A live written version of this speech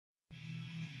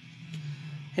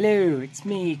Hello, it's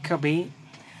me, Cubby.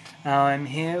 I'm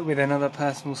here with another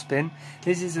personal spin.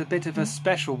 This is a bit of a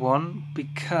special one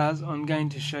because I'm going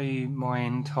to show you my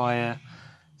entire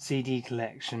CD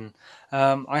collection.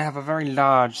 I have a very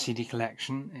large CD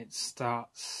collection. It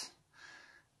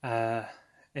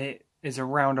is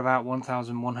around about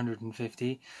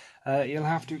 1,150. You'll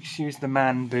have to excuse the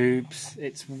man boobs.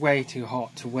 It's way too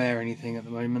hot to wear anything at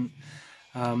the moment.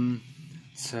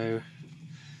 So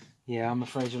yeah, I'm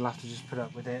afraid you'll have to just put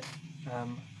up with it. I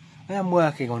am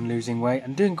working on losing weight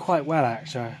and doing quite well,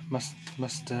 actually. I must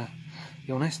be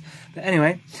honest. But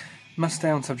anyway, must stay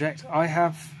on subject. I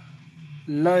have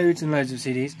loads and loads of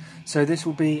CDs, so this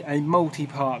will be a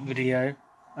multi-part video.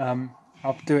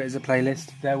 I'll do it as a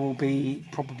playlist. There will be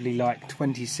probably like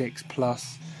 26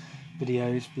 plus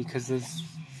videos because there's,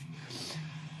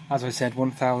 as I said,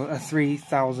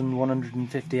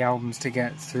 3,150 albums to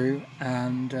get through,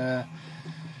 and it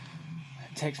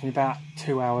takes me about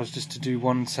 2 hours just to do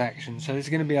one section, so it's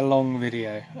going to be a long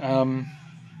video. I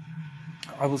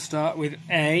will start with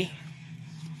A.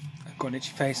 I've got an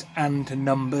itchy face and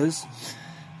numbers.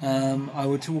 I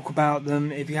will talk about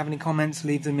them. If you have any comments,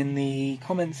 leave them in the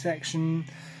comments section.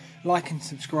 Like and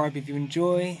subscribe if you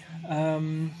enjoy.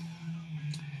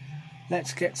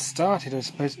 Let's get started, I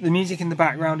suppose. The music in the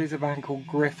background is a band called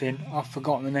Griffin. I've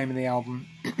forgotten the name of the album.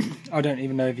 I don't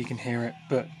even know if you can hear it,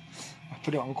 but I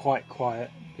put it on quite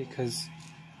quiet because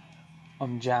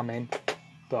I'm jamming,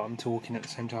 but I'm talking at the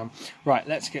same time. Right,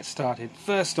 let's get started.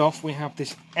 First off, we have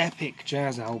this epic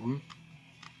jazz album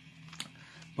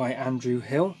by Andrew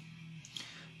Hill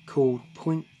called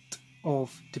Point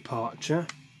of Departure.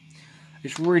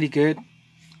 It's really good.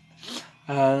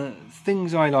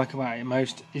 Things I like about it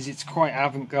most is it's quite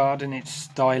avant-garde in its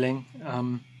styling.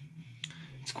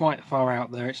 It's quite far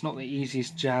out there. It's not the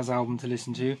easiest jazz album to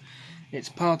listen to. It's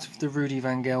part of the Rudy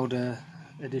Van Gelder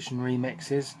edition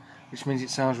remixes, which means it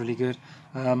sounds really good.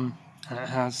 And it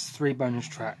has 3 bonus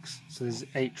tracks, so there's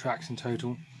 8 tracks in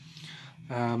total.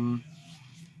 And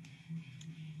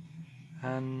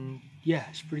yeah,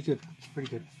 it's pretty good. It's pretty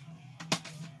good.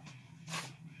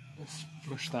 Let's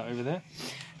push that over there.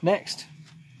 Next,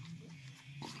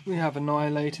 we have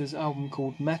Annihilator's album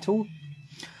called Metal.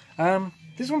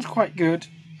 This one's quite good.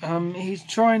 He's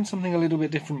trying something a little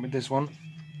bit different with this one.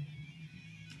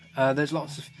 There's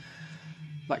lots of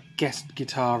like guest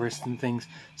guitarists and things,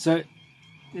 so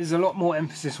there's a lot more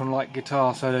emphasis on like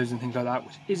guitar solos and things like that,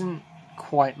 which isn't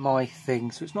quite my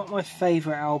thing. So it's not my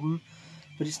favourite album,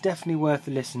 but it's definitely worth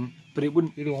a listen. But it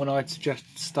wouldn't be the one I'd suggest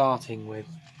starting with.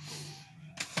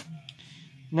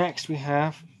 Next we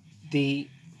have the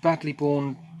Badly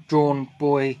Drawn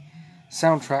Boy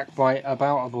soundtrack by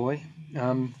About a Boy.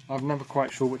 I'm never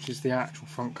quite sure which is the actual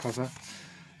front cover.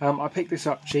 I picked this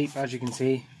up cheap, as you can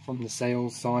see from the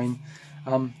sales sign.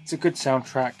 It's a good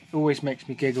soundtrack. It always makes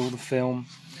me giggle, the film.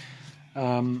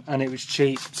 And it was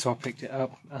cheap, so I picked it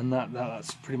up, and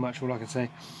that's pretty much all I can say.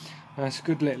 It's a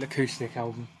good little acoustic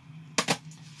album.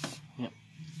 Yep.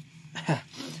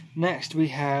 Next we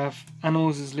have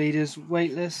Animals as Leaders,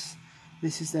 Weightless.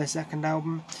 This is their second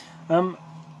album.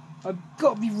 I've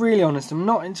got to be really honest, I'm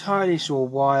not entirely sure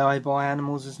why I buy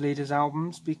Animals as Leaders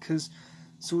albums, because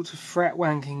sort of fret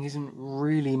wanking isn't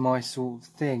really my sort of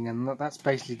thing, and that's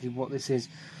basically what this is.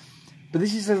 But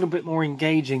this is a little bit more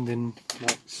engaging than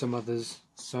like some others,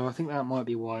 so I think that might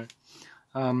be why.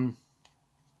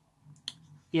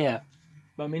 Yeah,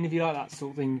 but I mean, if you like that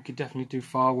sort of thing, you could definitely do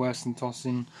Far Worse Than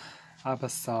Tossing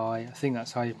Abasai. I think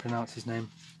that's how you pronounce his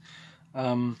name.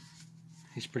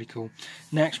 He's pretty cool.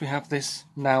 Next we have this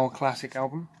now classic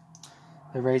album,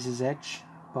 The Razor's Edge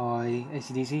by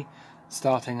AC/DC,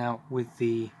 starting out with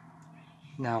the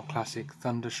now classic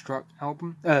Thunderstruck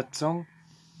album song.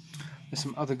 There's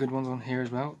some other good ones on here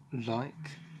as well,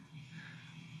 like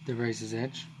The Razor's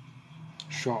Edge,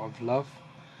 Shot of Love,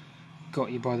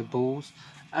 Got You by the Balls,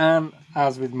 and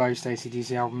as with most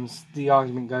AC/DC albums, the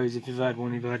argument goes if you've heard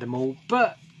one, you've heard them all,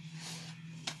 but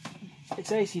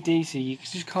it's AC/DC, you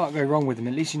just can't go wrong with them,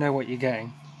 at least you know what you're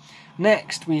getting.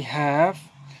 Next we have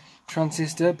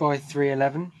Transistor by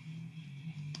 311.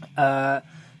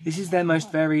 This is their most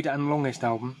varied and longest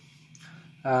album.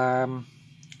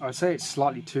 I'd say it's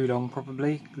slightly too long,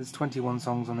 probably. There's 21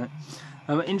 songs on it.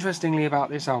 Interestingly about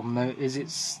this album, though, is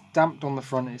it's stamped on the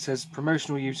front. It says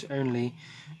promotional use only,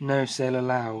 no sale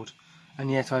allowed. And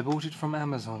yet I bought it from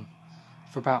Amazon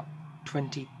for about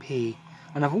 20p.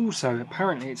 And I've also,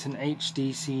 apparently it's an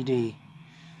HD CD.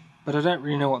 But I don't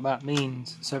really know what that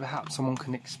means, so perhaps someone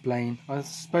can explain. I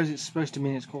suppose it's supposed to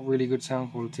mean it's got really good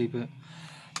sound quality, but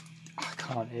I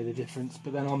can't hear the difference.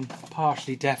 But then I'm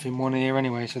partially deaf in one ear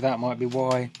anyway, so that might be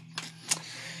why.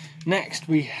 Next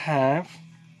we have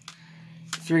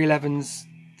 311's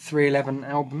 311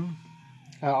 album.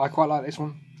 I quite like this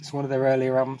one. It's one of their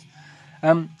earlier albums.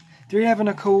 311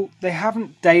 are cool. They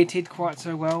haven't dated quite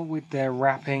so well with their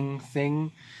rapping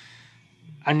thing.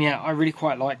 And yeah, I really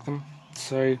quite like them.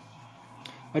 So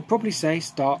I'd probably say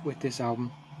start with this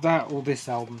album. That or this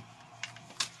album.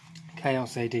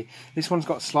 Chaos AD. This one's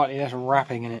got slightly less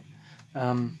rapping in it.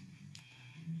 In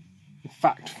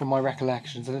fact, from my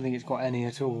recollections, I don't think it's got any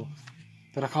at all.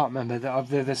 But I can't remember.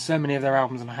 There's so many of their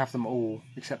albums and I have them all,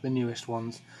 except the newest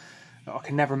ones. I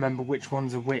can never remember which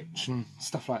ones are which and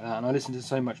stuff like that. And I listen to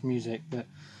so much music that,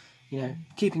 you know,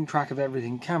 keeping track of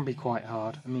everything can be quite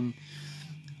hard. I mean,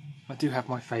 I do have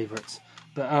my favourites.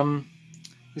 But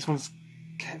this one's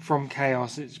from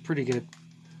Chaos. It's pretty good.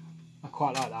 I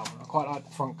quite like that one. I quite like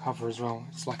the front cover as well.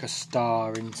 It's like a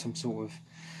star in some sort of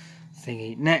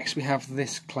thingy. Next we have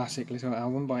this classic little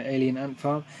album by Alien Ant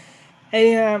Farm.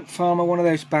 Alien Ant Farm are one of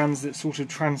those bands that sort of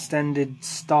transcended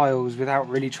styles without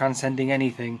really transcending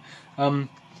anything.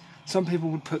 Some people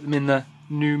would put them in the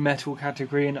nu metal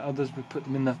category and others would put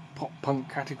them in the pop punk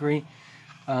category.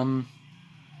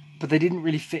 But they didn't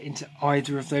really fit into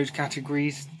either of those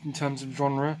categories in terms of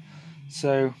genre.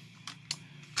 So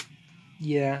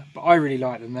yeah, but I really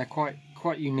like them. They're quite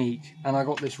unique, and I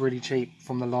got this really cheap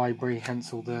from the library,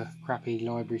 hence all the crappy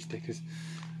library stickers.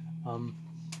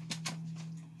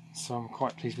 So I'm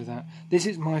quite pleased with that. This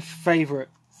is my favourite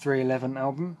 311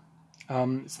 album.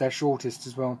 It's their shortest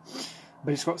as well,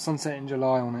 but it's got Sunset in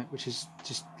July on it, which is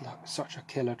just like such a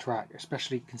killer track,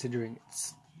 especially considering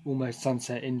it's almost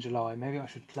sunset in July. Maybe I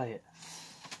should play it.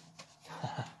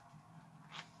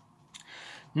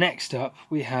 Next up,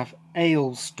 we have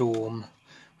Ailstorm,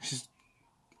 which is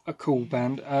a cool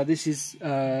band. This is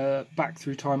Back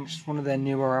Through Time, which is one of their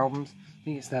newer albums. I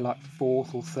think it's their like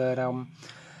 4th or 3rd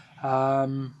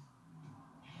album.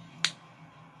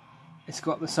 It's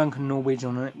got the Sunken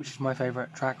Norwegian on it, which is my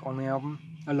favourite track on the album,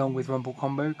 along with Rumble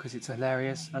Combo, because it's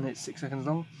hilarious and it's 6 seconds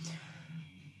long.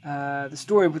 The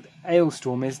story with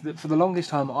Ailstorm is that for the longest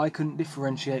time I couldn't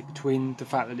differentiate between the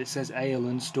fact that it says Ale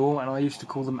and Storm, and I used to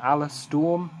call them Alice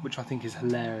Storm, which I think is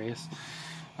hilarious.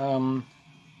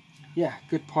 Yeah,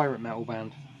 good pirate metal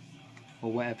band,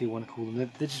 or whatever you want to call them.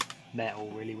 They're just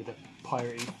metal really with a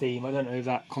piratey theme. I don't know if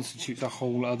that constitutes a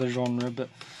whole other genre, but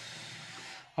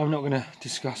I'm not going to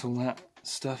discuss all that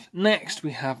stuff. Next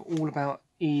we have All About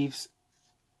Eve's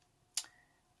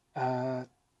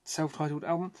self-titled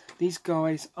album. These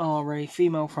guys are a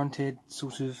female-fronted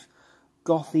sort of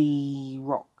gothy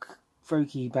rock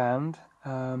folky band.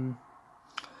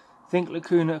 Think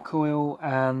Lacuna Coil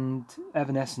and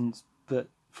Evanescence, but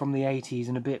from the 80s,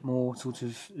 and a bit more sort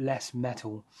of less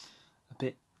metal. A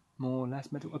bit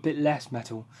less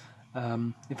metal.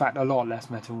 In fact, a lot less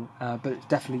metal. But it's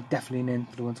definitely an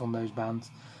influence on those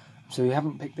bands. So if you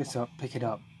haven't picked this up, pick it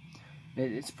up.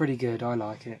 It's pretty good. I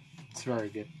like it. It's very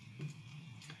good.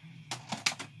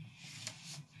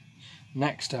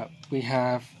 Next up, we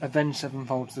have Avenged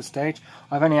Sevenfold's The Stage.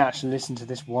 I've only actually listened to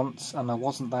this once, and I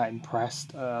wasn't that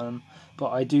impressed. But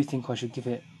I do think I should give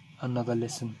it another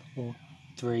listen, or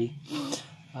 3.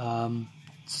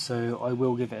 So I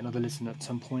will give it another listen at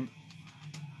some point.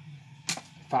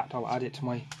 In fact, I'll add it to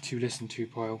my to listen to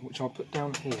pile, which I'll put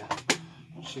down here,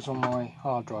 which is on my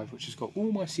hard drive, which has got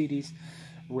all my CDs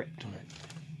ripped on it.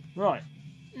 Right,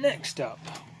 next up,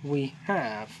 we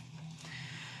have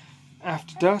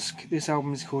After Dusk. This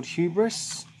album is called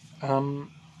Hubris.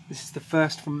 This is the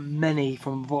first from many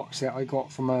from a box set I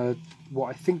got from what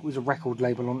I think was a record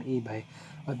label on eBay.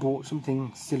 I bought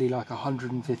something silly like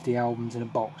 150 albums in a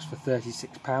box for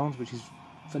 £36, which is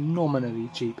phenomenally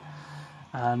cheap.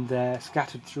 And they're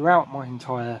scattered throughout my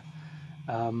entire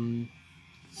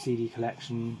CD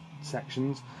collection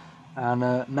sections.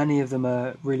 And many of them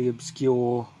are really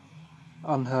obscure,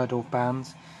 unheard of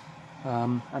bands.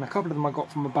 And a couple of them I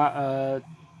got from a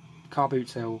car boot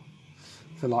sale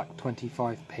for like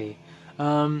 25p.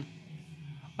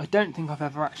 I don't think I've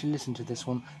ever actually listened to this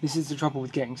one. This is the trouble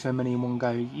with getting so many in one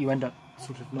go. You end up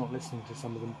sort of not listening to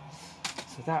some of them.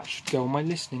 So that should go on my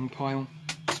listening pile,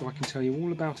 so I can tell you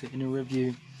all about it in a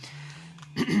review.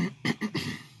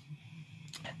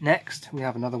 Next, we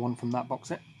have another one from that box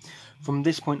set. From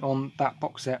this point on, that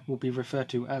box set will be referred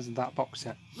to as that box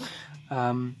set.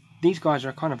 These guys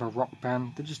are kind of a rock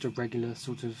band. They're just a regular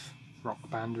sort of rock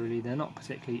band, really. They're not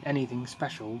particularly anything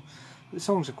special. The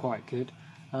songs are quite good.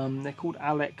 They're called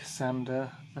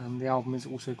Alexander, and the album is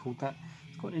also called that.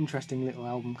 It's got an interesting little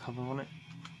album cover on it.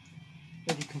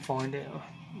 If you can find it,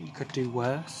 you could do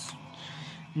worse.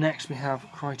 Next we have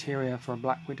Criteria for a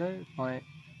Black Widow by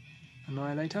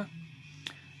Annihilator.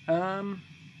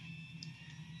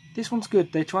 This one's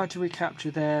good. They tried to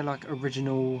recapture their like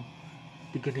original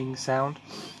beginning sound.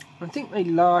 I think they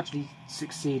largely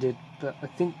succeeded, but I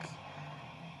think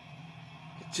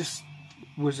it just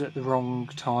was at the wrong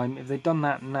time. If they'd done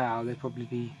that now, they'd probably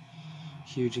be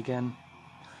huge again.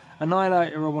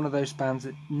 Annihilator are one of those bands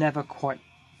that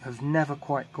have never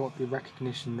quite got the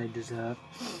recognition they deserve.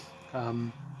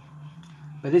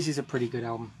 But this is a pretty good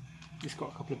album. It's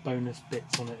got a couple of bonus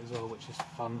bits on it as well, which is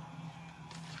fun.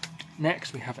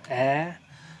 Next we have Air,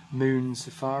 Moon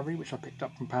Safari, which I picked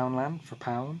up from Poundland for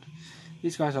 £1.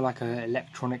 These guys are like an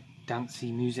electronic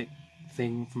dancey music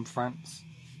thing from France.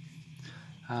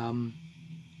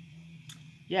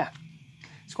 Yeah,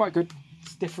 it's quite good.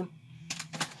 It's different.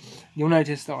 You'll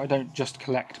notice that I don't just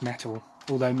collect metal,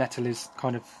 although metal is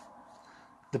kind of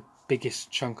the biggest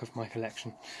chunk of my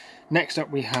collection. Next up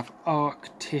we have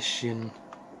Arctician.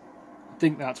 I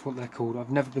think that's what they're called. I've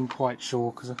never been quite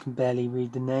sure because I can barely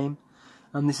read the name.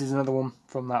 And this is another one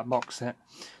from that box set.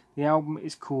 The album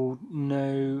is called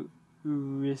No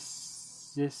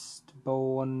Resist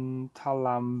Bon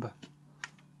Talamb.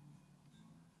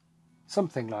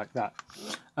 Something like that.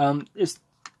 It's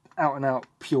out and out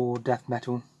pure death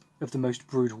metal of the most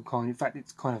brutal kind. In fact,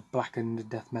 it's kind of blackened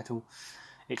death metal.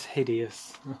 It's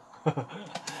hideous.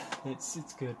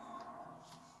 It's good.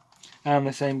 And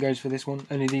the same goes for this one,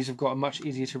 only these have got a much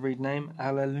easier to read name.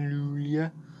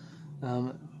 Hallelujah.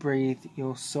 Breathe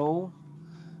Your Soul.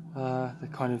 They're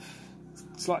kind of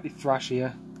slightly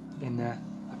thrashier in their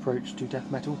approach to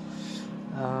death metal.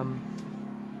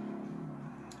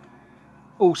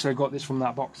 Also got this from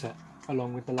that box set,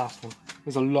 along with the last one.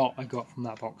 There's a lot I got from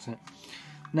that box set.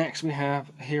 Next we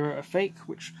have Hero of Fake,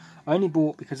 which I only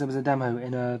bought because there was a demo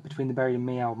in a Between the Buried and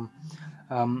Me album.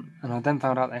 And I then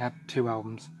found out they had 2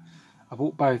 albums. I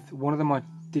bought both. One of them I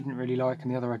didn't really like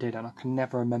and the other I did, and I can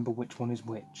never remember which one is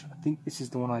which. I think this is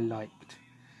the one I liked.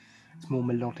 It's more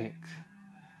melodic,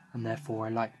 and therefore I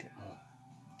liked it more.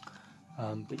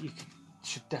 But you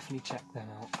should definitely check them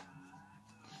out.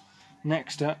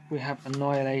 Next up we have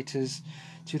Annihilator's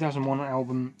 2001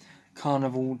 album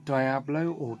Carnival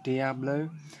Diablo, or Diablo.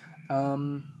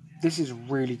 This is a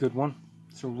really good one.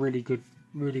 It's a really good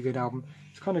album.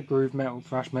 It's kind of groove metal,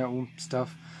 thrash metal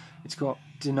stuff. It's got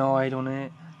Denied on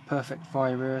it, Perfect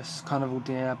Virus, Carnival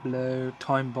Diablo,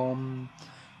 Time Bomb,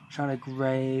 Shallow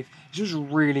Grave. It's just a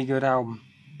really good album.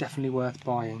 Definitely worth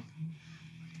buying.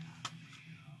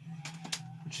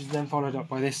 Which is then followed up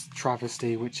by this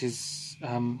travesty, which is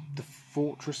The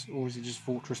Fortress, or is it just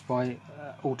Fortress by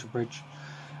Alter Bridge.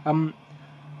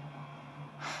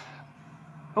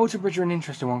 Alter Bridge are an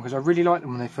interesting one because I really liked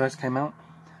them when they first came out.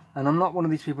 And I'm not one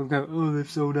of these people who go, oh, they've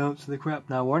sold out, so they're crap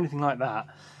now, or anything like that.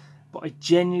 But I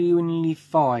genuinely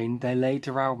find their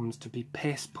later albums to be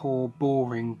piss poor,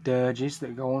 boring dirges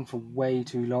that go on for way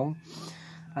too long.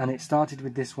 And it started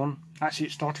with this one. Actually,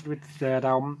 it started with the third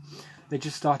album. They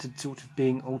just started sort of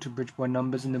being Alter Bridge by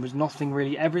numbers, and there was nothing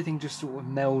really. Everything just sort of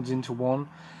melds into one.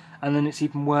 And then it's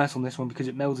even worse on this one because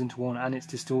it melds into one and it's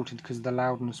distorted because of the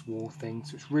loudness war thing.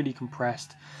 So it's really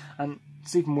compressed. And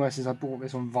it's even worse is I bought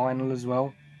this on vinyl as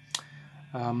well.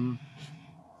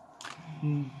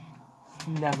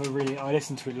 Never really, I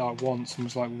listened to it like once and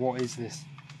was like, what is this?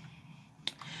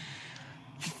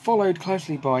 Followed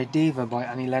closely by Diva by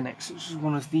Annie Lennox, which is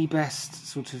one of the best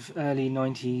sort of early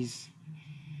 90s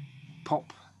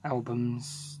pop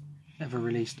albums ever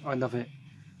released. I love it.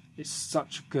 It's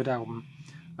such a good album.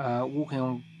 Walking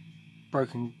on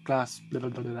Broken Glass, blah, blah,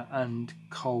 blah, blah, and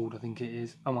Cold, I think it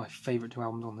is, are my favourite 2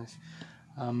 albums on this.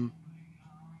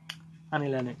 Annie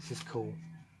Lennox is cool.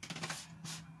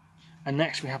 And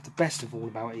next we have the best of All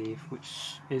About Eve,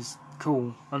 which is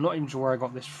cool. I'm not even sure where I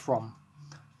got this from.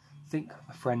 I think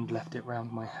a friend left it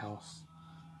round my house.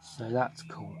 So that's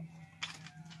cool.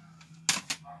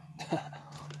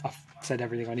 I've said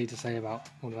everything I need to say about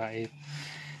All About Eve.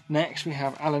 Next we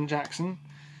have Alan Jackson,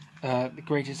 The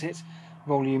Greatest Hits,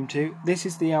 Volume 2. This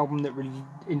is the album that really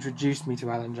introduced me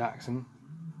to Alan Jackson.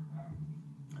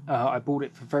 I bought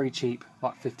it for very cheap,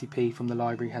 like 50p from the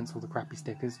library, hence all the crappy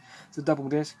stickers. It's a double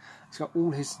disc. It's got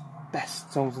all his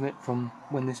best songs in it from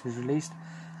when this was released.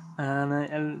 And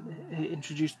it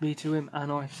introduced me to him,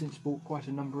 and I've since bought quite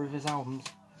a number of his albums.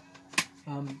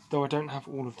 Though I don't have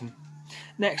all of them.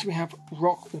 Next we have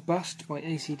Rock or Bust by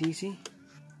AC/DC.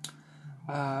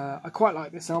 I quite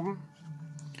like this album.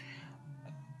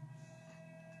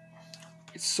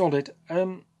 It's solid.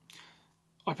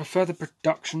 I prefer the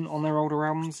production on their older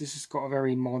albums. This has got a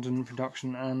very modern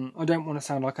production, and I don't want to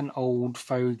sound like an old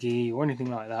fogey or anything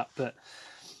like that, but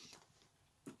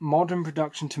modern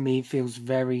production to me feels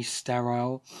very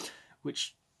sterile,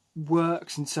 which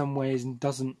works in some ways and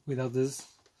doesn't with others.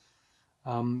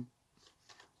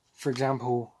 For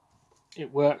example,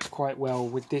 it works quite well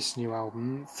with this new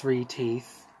album, Three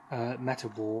Teeth,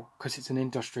 Metal War, because it's an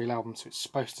industrial album, so it's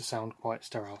supposed to sound quite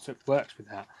sterile, so it works with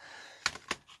that.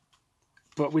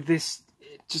 But with this,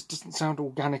 it just doesn't sound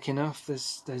organic enough.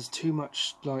 There's too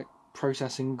much like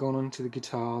processing gone onto the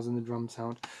guitars and the drum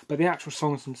sound. But the actual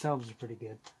songs themselves are pretty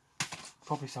good.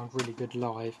 Probably sound really good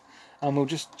live. And we'll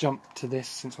just jump to this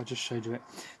since I just showed you it.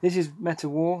 This is Metal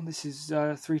War. This is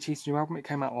Three Teeth's new album. It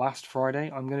came out last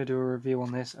Friday. I'm going to do a review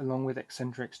on this along with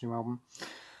Eccentric's new album.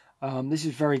 This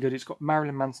is very good. It's got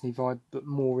Marilyn Manson-y vibe, but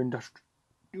more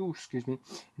industrial.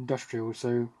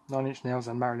 So 9 Inch Nails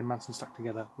and Marilyn Manson stuck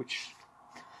together, which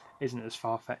isn't as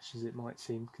far-fetched as it might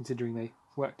seem, considering they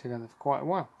worked together for quite a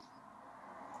while.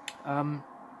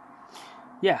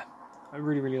 Yeah, I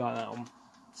really like that album.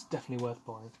 It's definitely worth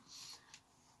buying.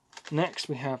 Next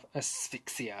we have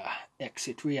Asphyxia,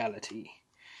 Exit Reality,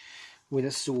 with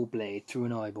a saw blade through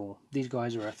an eyeball. These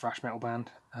guys are a thrash metal band.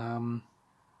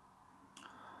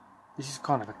 This is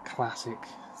kind of a classic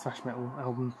thrash metal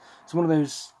album. It's one of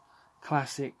those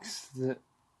classics that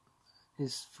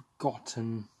is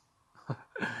forgotten.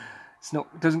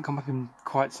 It doesn't come up in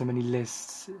quite so many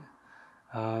lists.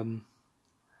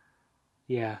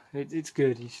 Yeah, it's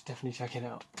good. You should definitely check it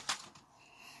out.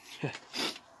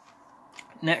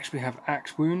 Next we have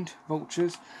Axe Wound,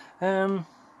 Vultures.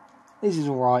 This is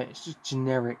alright. It's just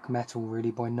generic metal,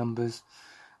 really, by numbers.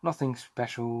 Nothing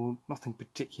special, nothing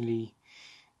particularly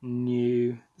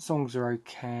new. The songs are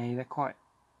okay. They're quite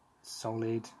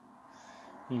solid,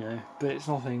 you know, but it's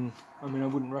nothing. I mean, I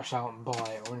wouldn't rush out and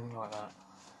buy it or anything like that,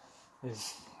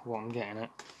 is what I'm getting at.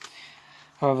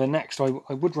 However, next I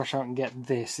would rush out and get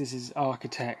this. This is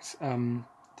Architect,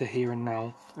 The Here and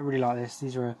Now. I really like this.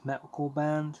 These are a metalcore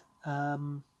band.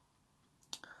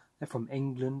 They're from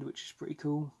England, which is pretty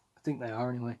cool. I think they are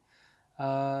anyway.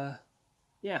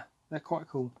 Yeah, they're quite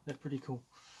cool. They're pretty cool.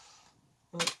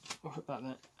 I'll put that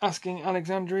there. Asking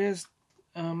Alexandria's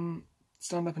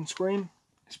Stand Up and Scream.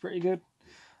 It's pretty good.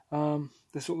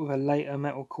 They're sort of a later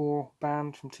metalcore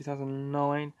band from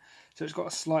 2009. So it's got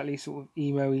a slightly sort of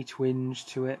emo-y twinge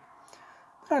to it.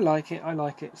 But I like it.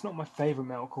 It's not my favourite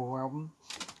metalcore album,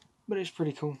 but it's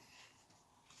pretty cool.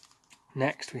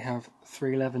 Next we have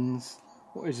 311's,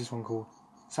 what is this one called?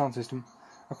 Sound System.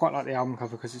 I quite like the album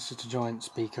cover because it's just a giant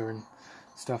speaker and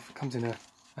stuff. It comes in a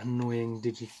annoying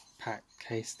digipack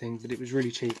case thing, but it was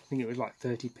really cheap. I think it was like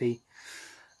 30p.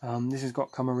 This has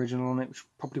got Come Original on it, which is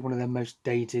probably one of their most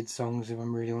dated songs, if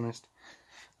I'm really honest.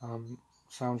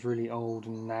 Sounds really old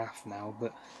and naff now,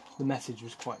 but the message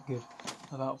was quite good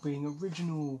about being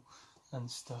original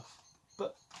and stuff.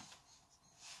 But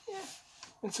yeah,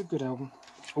 it's a good album.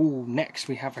 Oh, next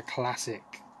we have a classic.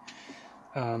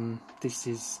 This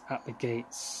is At the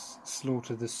Gates,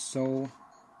 Slaughter of the Soul,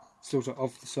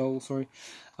 sorry.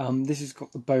 This has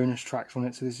got the bonus tracks on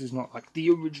it, so this is not like the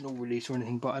original release or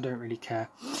anything, but I don't really care.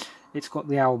 It's got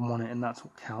the album on it, and that's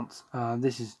what counts.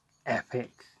 This is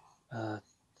epic.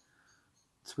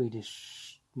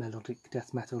 Swedish melodic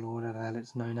death metal, or whatever the hell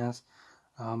it's known as.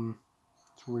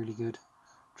 It's really good.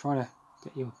 I'm trying to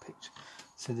get you a picture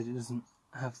so that it doesn't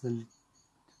have the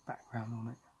background on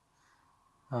it.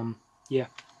 Yeah,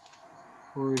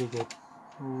 really good,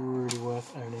 really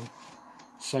worth owning.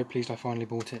 So pleased I finally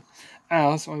bought it,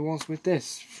 as I was with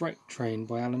this Freight Train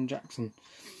by Alan Jackson.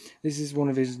 This is one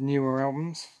of his newer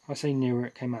albums. I say newer,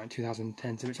 it came out in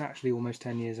 2010, so it's actually almost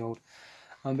 10 years old.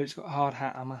 But it's got Hard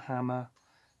Hat, I'm a Hammer,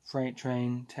 Freight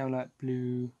Train, Tail Light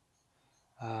Blue.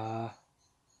 Yeah,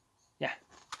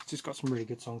 it's just got some really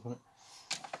good songs on it.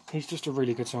 He's just a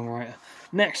really good songwriter.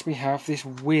 Next we have this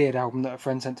weird album that a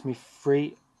friend sent to me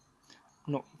free.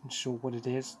 I'm not even sure what it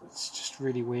is. It's just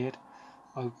really weird.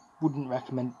 I wouldn't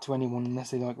recommend it to anyone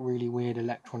unless they like really weird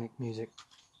electronic music.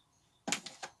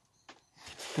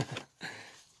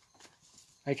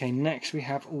 Okay, next we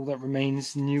have All That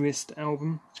Remains' newest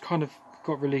album. It's kind of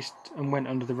got released and went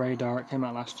under the radar. It came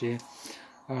out last year.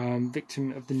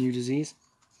 Victim of the New Disease.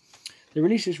 They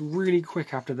released this really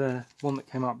quick after the one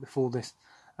that came out before this.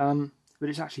 But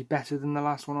it's actually better than the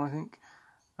last one, I think.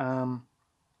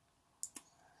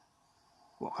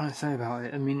 What can I say about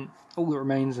it? I mean, All That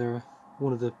Remains are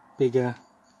one of the bigger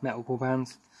metalcore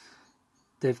bands.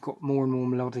 They've got more and more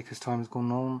melodic as time has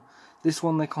gone on. This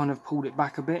one, they kind of pulled it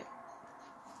back a bit,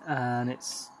 and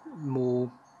it's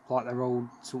more like their old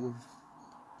sort of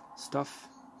stuff.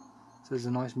 So there's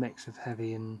a nice mix of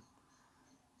heavy and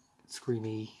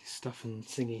screamy stuff and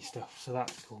singy stuff, so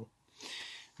that's cool.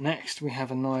 Next we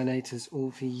have Annihilator's All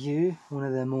For You, one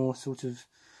of their more sort of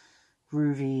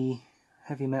groovy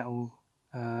heavy metal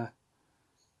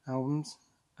albums.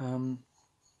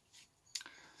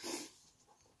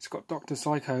 got Dr.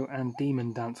 Psycho and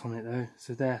Demon Dance on it though,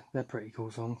 so they're pretty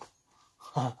cool songs.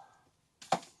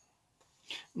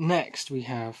 Next we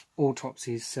have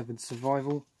Autopsy's Severed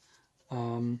Survival.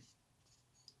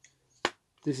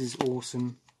 This is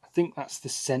awesome. I think that's the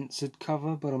censored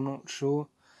cover, but I'm not sure.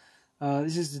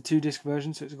 This is the 2-disc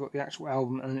version, so it's got the actual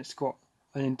album and it's got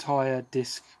an entire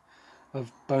disc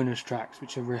of bonus tracks,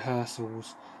 which are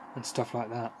rehearsals and stuff like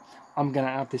that. I'm going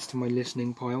to add this to my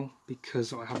listening pile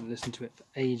because I haven't listened to it for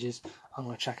ages. I'm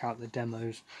going to check out the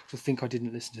demos, so I think I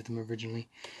didn't listen to them originally.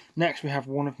 Next we have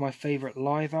one of my favourite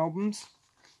live albums.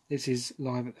 This is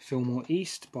Live at the Fillmore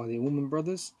East by the Allman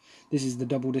Brothers. This is the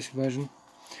double disc version,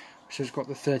 which has got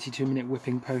the 32-minute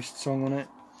Whipping Post song on it.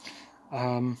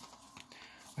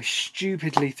 I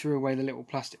stupidly threw away the little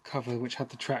plastic cover which had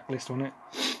the track list on it.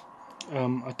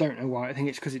 I don't know why. I think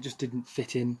it's because it just didn't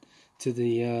fit in to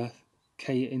the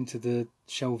into the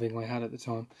shelving I had at the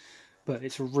time. But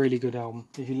it's a really good album.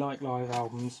 If you like live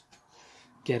albums,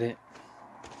 get it.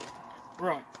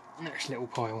 Right, next little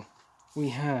pile. We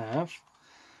have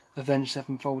Avenged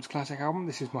Sevenfold's classic album.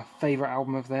 This is my favourite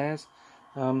album of theirs.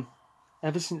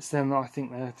 Ever since then, I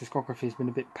think their discography has been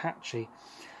a bit patchy.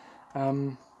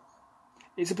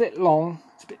 It's a bit long.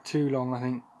 It's a bit too long, I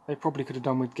think. They probably could have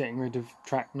done with getting rid of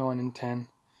track 9 and 10,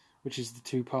 which is the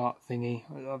 2-part thingy.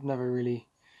 I've never really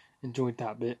enjoyed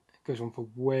that bit. It goes on for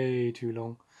way too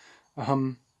long.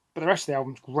 But the rest of the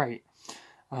album's great.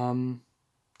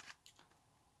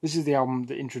 This is the album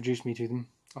that introduced me to them.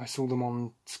 I saw them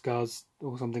on Scuzz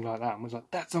or something like that and was like,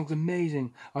 that song's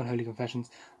amazing, Unholy Confessions.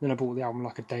 Then I bought the album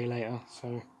like a day later,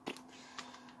 so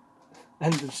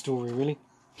end of story really.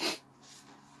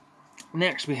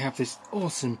 Next we have this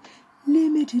awesome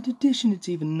limited edition. It's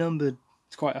even numbered.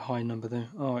 It's quite a high number though.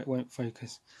 Oh, it won't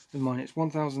focus. Never mind. It's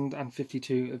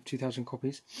 1052 of 2000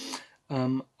 copies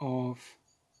of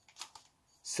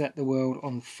Set the World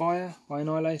on Fire by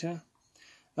Annihilator.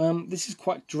 This is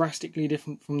quite drastically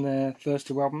different from their first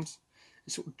 2 albums.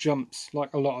 It sort of jumps,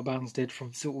 like a lot of bands did,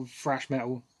 from sort of thrash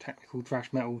metal, technical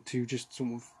thrash metal, to just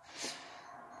sort of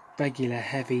regular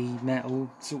heavy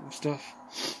metal sort of stuff.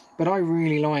 But I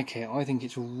really like it. I think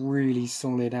it's a really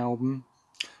solid album.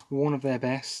 One of their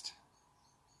best.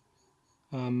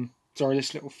 Sorry,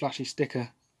 this little flashy sticker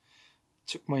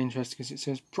took my interest because it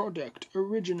says Product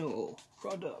Original.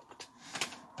 Product.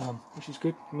 Which is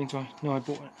good. It means I know I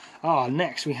bought it.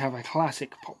 Next we have a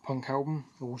classic pop punk album,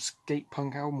 or skate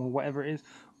punk album, or whatever it is.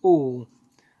 All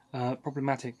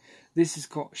problematic. This has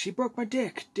got She Broke My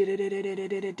Dick. It's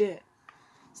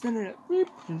never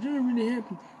really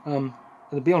happened.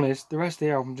 To be honest, the rest of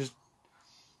the album just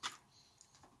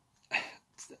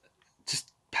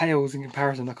pales in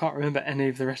comparison. I can't remember any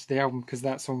of the rest of the album because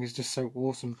that song is just so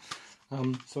awesome.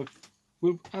 So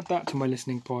we'll add that to my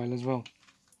listening pile as well,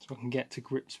 so I can get to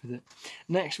grips with it.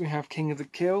 Next we have King of the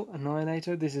Kill,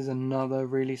 Annihilator. This is another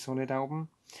really solid album,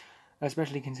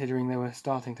 especially considering they were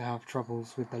starting to have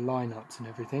troubles with the lineups and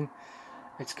everything.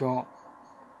 It's got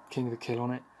King of the Kill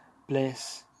on it,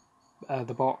 Bliss,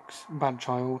 The Box, Bad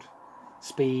Child,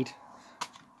 Speed.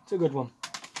 It's a good one.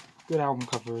 Good album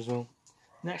cover as well.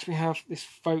 Next we have this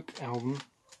folk album.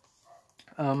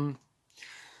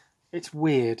 It's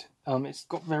weird. It's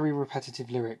got very repetitive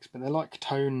lyrics, but they're like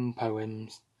tone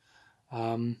poems.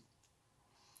 I'm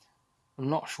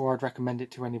not sure I'd recommend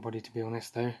it to anybody, to be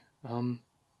honest, though.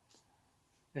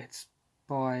 It's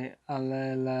by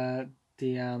Alela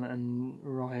Diane and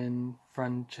Ryan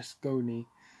Francesconi.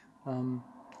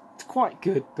 It's quite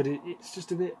good, but it's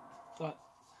just a bit like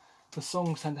the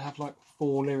songs tend to have like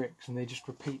 4 lyrics and they just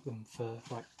repeat them for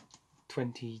like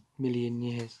 20 million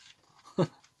years.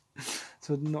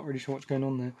 So I'm not really sure what's going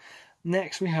on there.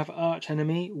 Next we have Arch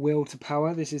Enemy, Will to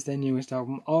Power. This is their newest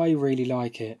album. I really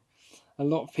like it. A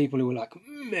lot of people who are like,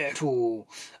 metal,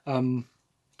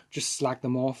 just slag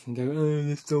them off and go, oh,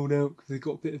 they're sold out because they've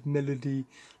got a bit of melody,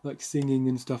 like singing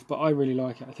and stuff. But I really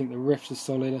like it. I think the riffs are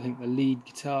solid. I think the lead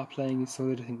guitar playing is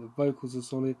solid. I think the vocals are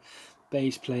solid.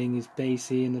 Bass playing is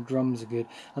bassy and the drums are good.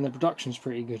 And the production's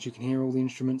pretty good. You can hear all the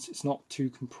instruments. It's not too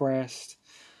compressed.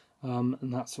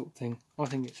 And that sort of thing. I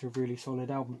think it's a really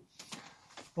solid album.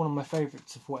 One of my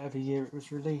favourites of whatever year it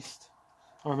was released.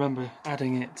 I remember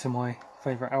adding it to my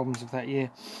favourite albums of that year.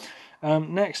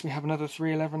 Next we have another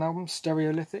 311 album,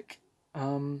 Stereolithic.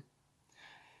 Don't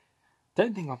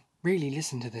think I've really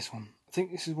listened to this one. I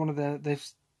think this is one of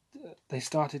they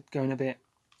started going a bit,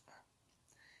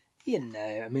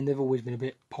 I mean they've always been a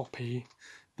bit poppy,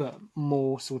 but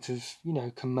more sort of,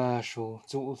 commercial,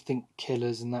 sort of think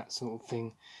Killers and that sort of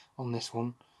thing on this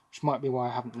one, which might be why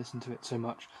I haven't listened to it so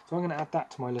much. So I'm going to add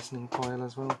that to my listening pile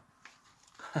as well.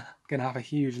 Going to have a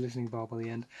huge listening pile by the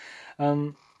end.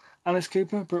 Alice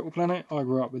Cooper, Brittle Planet. I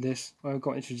grew up with this. I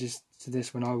got introduced to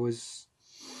this when I was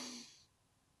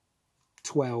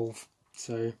 12.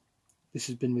 So this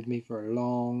has been with me for a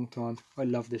long time. I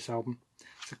love this album.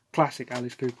 It's a classic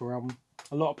Alice Cooper album.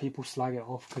 A lot of people slag it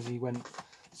off because he went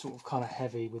sort of kind of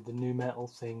heavy with the nu metal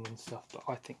thing and stuff, but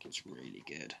I think it's really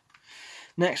good.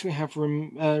 Next we have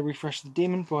Refresh the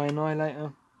Demon by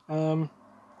Annihilator.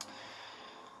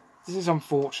 This is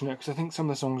unfortunate because I think some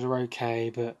of the songs are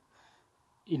okay, but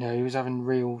you know, he was having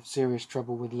real serious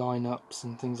trouble with lineups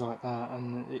and things like that,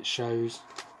 and it shows.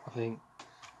 I think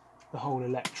the whole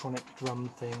electronic drum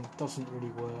thing doesn't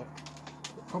really work.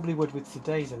 It probably would with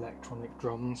today's electronic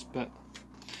drums, but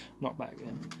not back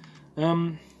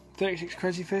then. 36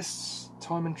 Crazy Fists,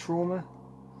 Time and Trauma.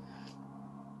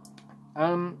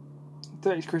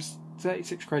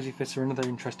 36 Crazy Fists are another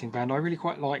interesting band. I really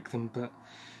quite like them, but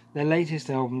their latest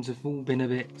albums have all been a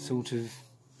bit sort of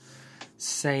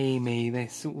samey. They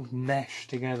sort of mesh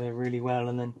together really well,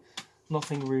 and then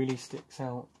nothing really sticks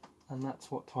out. And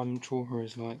that's what Time and Trauma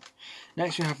is like.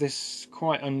 Next we have this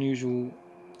quite unusual,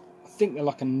 I think they're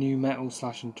like a nu metal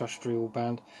 / industrial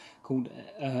band called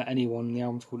Anyone. The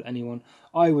album's called Anyone.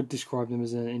 I would describe them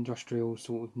as an industrial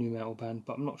sort of nu metal band,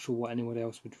 but I'm not sure what anyone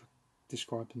else would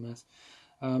describe them as.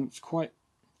 It's quite...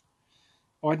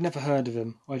 I'd never heard of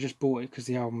them. I just bought it because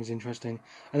the album was interesting.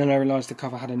 And then I realised the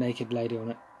cover had a naked lady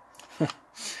on it.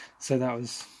 So that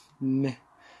was meh.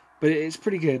 But it's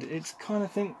pretty good. It's kind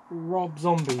of think Rob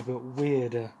Zombie, but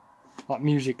weirder. Like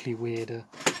musically weirder.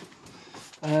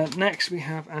 Next we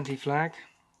have Anti-Flag.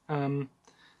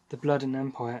 The Blood and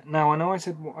Empire. Now I know I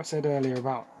said what I said earlier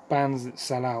about bands that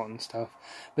sell out and stuff,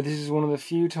 but this is one of the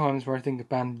few times where I think a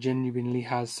band genuinely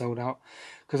has sold out,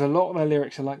 because a lot of their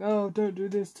lyrics are like, oh, don't do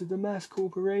this to the mass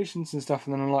corporations and stuff,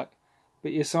 and then I'm like,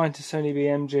 but you're signed to Sony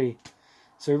BMG,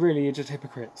 so really you're just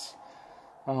hypocrites,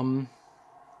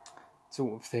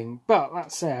 sort of thing. But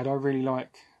that said, I really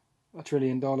like $1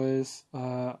 Trillion.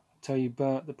 Tell You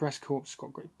Bert, the Press Corps has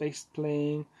got great bass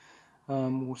playing.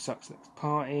 War Sucks Next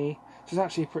Party. So it's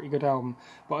actually a pretty good album,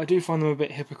 but I do find them a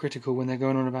bit hypocritical when they're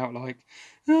going on about like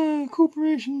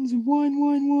corporations and wine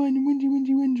and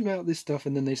whinge about this stuff,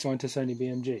 and then they sign to Sony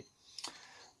BMG.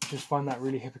 I just find that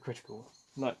really hypocritical.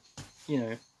 Like, you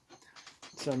know,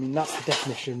 so I mean that's the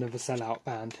definition of a sellout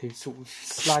band who sort of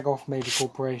slag off major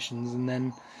corporations and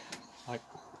then like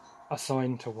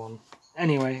assign to one.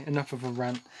 Anyway, enough of a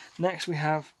rant. Next we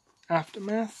have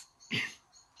Aftermath.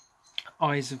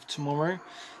 Eyes of Tomorrow.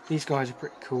 These guys are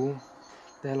pretty cool.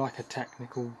 They're like a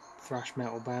technical thrash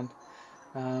metal band.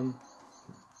 Not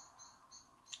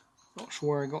sure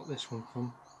where I got this one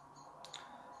from,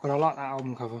 but I like that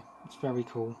album cover. It's very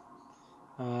cool.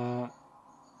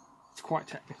 It's quite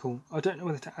technical. I don't know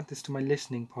whether to add this to my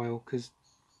listening pile because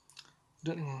I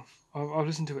don't think I've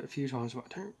listened to it a few times, but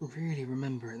I don't really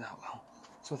remember it that well.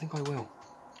 So I think I will.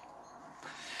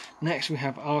 Next we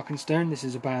have Arkenstone. This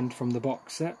is a band from the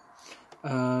box set.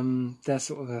 They're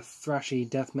sort of a thrashy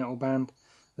death metal band.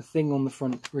 The thing on the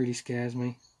front really scares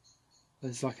me.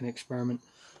 It's like an experiment.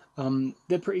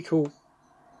 They're pretty cool.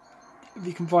 If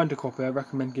you can find a copy, I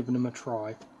recommend giving them a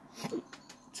try.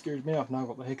 Excuse me, I've now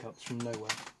got the hiccups from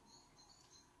nowhere.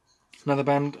 Another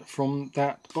band from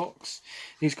that box.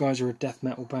 These guys are a death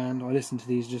metal band. I listened to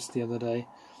these just the other day.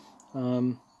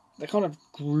 They're kind of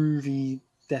groovy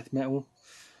death metal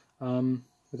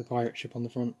with a pirate ship on the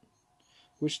front.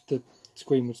 Wish the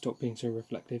screen would stop being so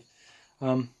reflective.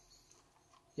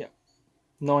 Yeah,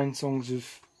 9 songs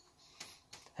of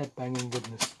headbanging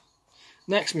goodness.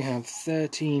 Next we have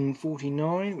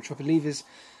 1349, which I believe is,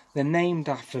 they're named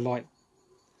after like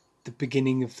the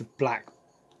beginning of the Black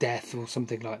Death or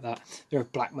something like that. They're a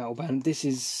black metal band. This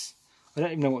is, I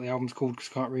don't even know what the album's called because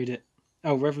I can't read it.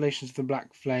 Oh, Revelations of the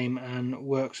Black Flame and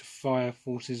Works of Fire,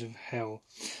 Forces of Hell.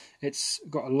 It's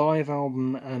got a live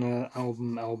album and an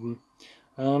album.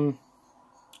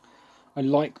 I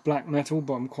like black metal,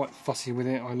 but I'm quite fussy with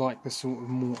it. I like the sort of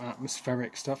more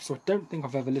atmospheric stuff, so I don't think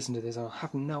I've ever listened to this. I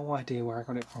have no idea where I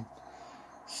got it from.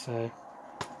 So,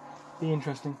 be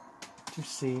interesting to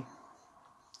see.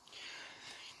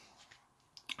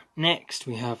 Next,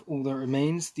 we have All That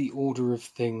Remains, The Order of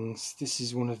Things. This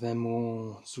is one of their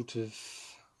more sort of,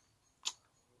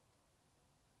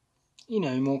 you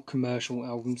know, more commercial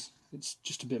albums. It's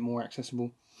just a bit more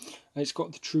accessible. It's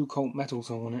got the true cult metal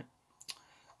song on it.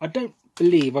 I don't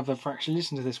believe I've ever actually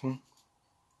listened to this one,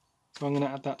 so I'm going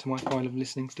to add that to my pile of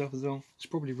listening stuff as well. It's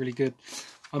probably really good.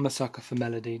 I'm a sucker for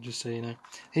melody, just so you know.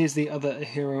 Here's the other A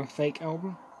Hero Fake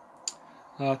album.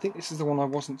 I think this is the one I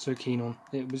wasn't so keen on.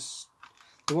 There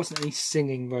wasn't any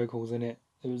singing vocals in it.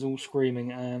 It was all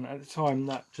screaming, and at the time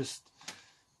that just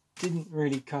didn't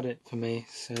really cut it for me.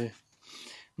 So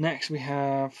next we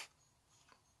have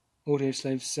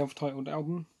Audioslave's self-titled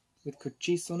album with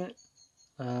Cochise on it,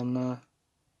 and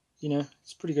you know,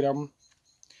 it's a pretty good album,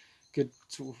 good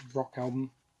sort of rock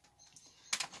album.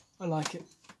 I like it.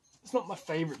 It's not my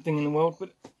favourite thing in the world,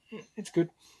 but it's good.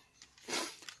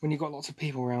 When you've got lots of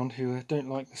people around who don't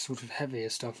like the sort of heavier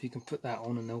stuff, you can put that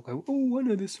on and they'll go, oh, I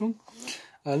know this song.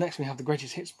 Next we have the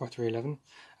Greatest Hits by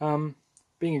 311.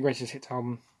 Being a Greatest Hits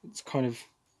album, it's kind of,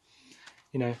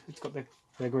 you know, it's got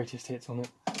their greatest hits on it,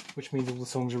 which means all the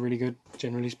songs are really good,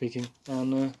 generally speaking.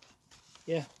 And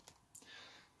yeah,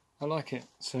 I like it,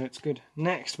 so it's good.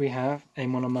 Next we have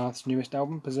Amon Amarth's newest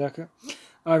album, Berserker.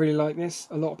 I really like this.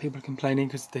 A lot of people are complaining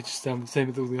because they just sound the same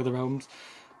with all the other albums.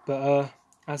 But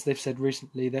as they've said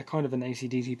recently, they're kind of an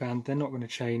AC/DC band. They're not going to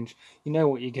change. You know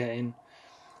what you're getting.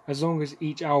 As long as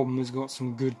each album has got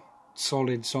some good,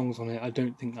 solid songs on it, I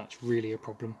don't think that's really a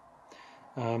problem.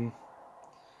 And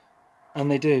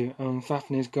they do.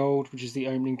 Fafnir's Gold, which is the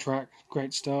opening track,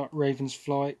 great start. Raven's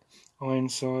Flight,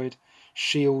 Ironside,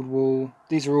 Shield Wall.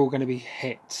 These are all going to be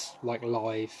hits, like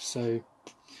live. So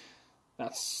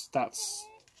that's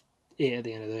it at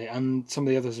the end of the day. And some of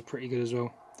the others are pretty good as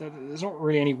well. There's not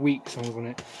really any weak songs on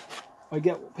it. I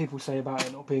get what people say about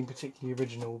it not being particularly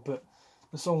original, but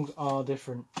the songs are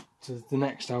different to the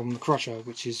next album, The Crusher,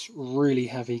 which is really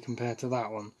heavy compared to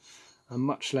that one, and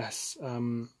much less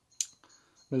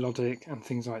melodic and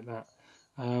things like that.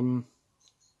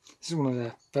 This is one of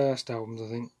their first albums, I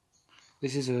think.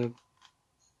 This is a...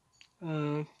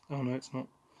 oh no, it's not.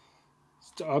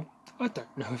 I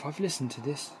don't know if I've listened to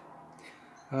this.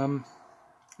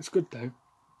 It's good though,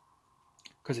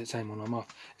 because it's Amon Amarth.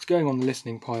 It's going on the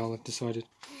listening pile, I've decided.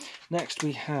 Next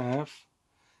we have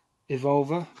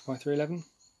Evolver by 311.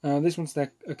 This one's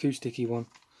their acoustic-y one.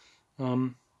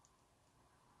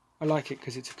 I like it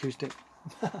because it's acoustic.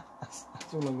 that's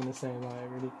all I'm going to say about it,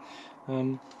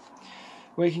 really.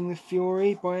 Waking the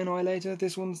Fury by Annihilator.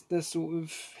 This one's the sort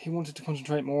of... He wanted to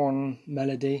concentrate more on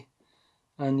melody,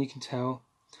 and you can tell.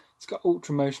 It's got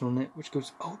Ultra Motion on it, which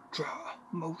goes Ultra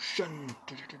Motion.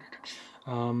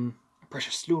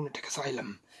 Precious Lunatic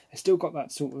Asylum. It's still got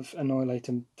that sort of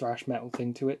Annihilator thrash metal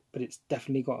thing to it, but it's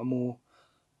definitely got a more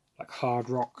like hard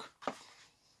rock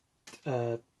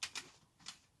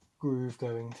groove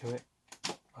going to it.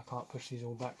 I can't push these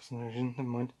all back for some reason, never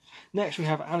mind. Next we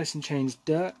have Alice in Chains'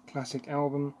 Dirt, classic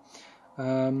album.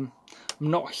 I'm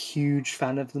not a huge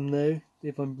fan of them though,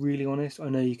 if I'm really honest. I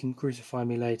know you can crucify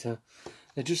me later.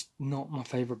 They're just not my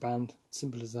favourite band,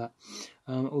 simple as that.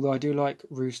 Although I do like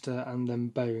Rooster and Them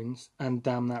Bones and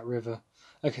Damn That River.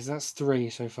 Okay, so that's 3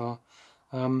 so far.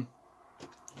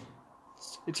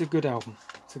 It's a good album.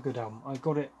 It's a good album. I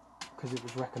got it because it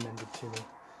was recommended to me.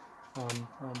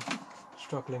 I'm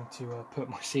struggling to put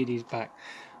my CDs back.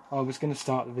 I was going to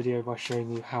start the video by showing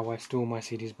you how I store my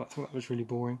CDs, but I thought that was really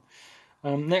boring.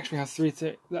 Next we have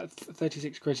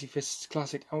 36 Crazy Fists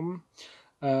classic album.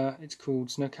 It's called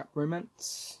Snowcap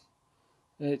Romance.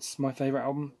 It's my favourite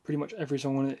album. Pretty much every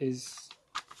song on it is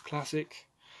classic.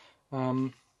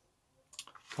 Can't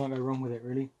go wrong with it,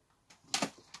 really.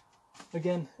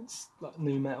 Again, it's like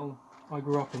new metal. I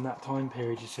grew up in that time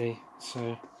period, you see.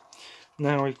 So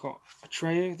now we've got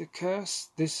Atreyu, The Curse.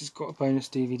 This has got a bonus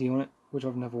DVD on it, which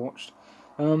I've never watched.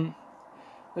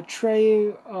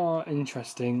 Atreyu are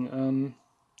interesting.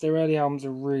 Their early albums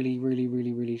are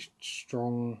really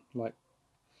strong, like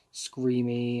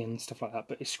screamy and stuff like that,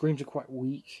 but his screams are quite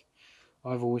weak,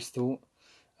 I've always thought.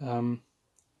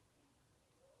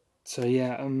 So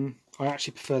yeah, I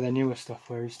actually prefer their newer stuff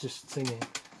where he's just singing.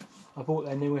 I bought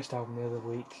their newest album the other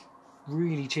week,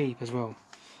 really cheap as well,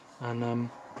 and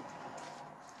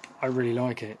I really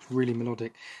like it. It's really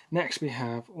melodic. Next we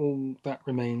have All That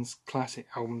Remains classic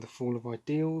album, The Fall of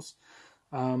Ideals.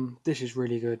 This is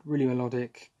really good, really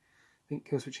melodic. I think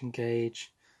Killswitch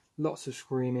Engage. Lots of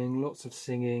screaming, lots of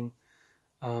singing.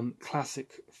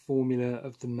 Classic formula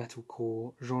of the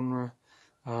metalcore genre.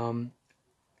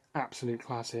 Absolute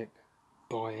classic.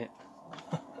 Buy it.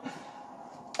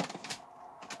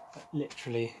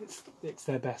 Literally, it's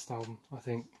their best album, I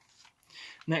think.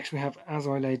 Next we have As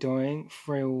I Lay Dying,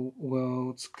 Frail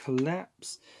Worlds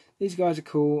Collapse. These guys are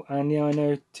cool, and yeah, I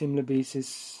know Tim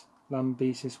Lambesis,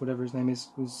 whatever his name is,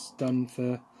 was done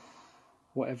for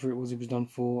whatever it was he was done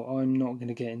for. I'm not going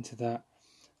to get into that.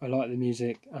 I like the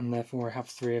music, and therefore I have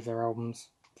 3 of their albums.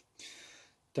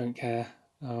 Don't care.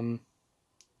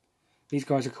 These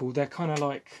guys are cool. They're kind of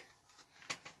like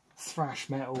thrash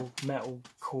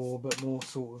metalcore, but more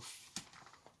sort of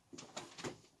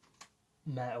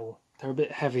metal. They're a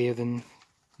bit heavier than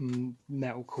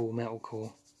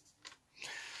metalcore,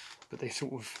 but they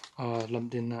sort of are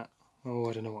lumped in that Oh,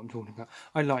 I don't know what I'm talking about.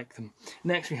 I like them.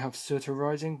 Next we have Surtur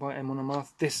Rising by M.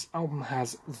 Amath. This album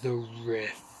has the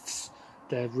riffs.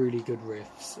 They're really good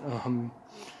riffs.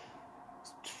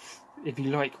 If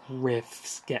you like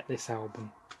riffs, get this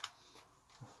album.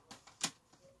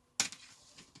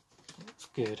 It's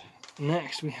good.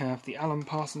 Next we have the Alan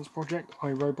Parsons Project,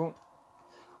 iRobot.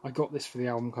 I got this for the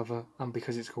album cover and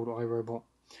because it's called iRobot.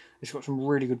 It's got some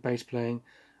really good bass playing,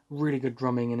 really good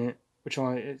drumming in it, which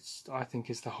I think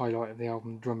is the highlight of the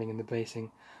album, drumming and the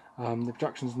bassing. The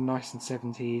production's nice and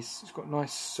 70s. It's got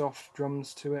nice soft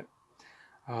drums to it,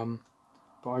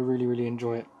 but I really, really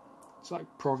enjoy it. It's like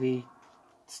proggy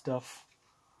stuff.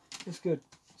 It's good.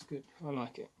 It's good. I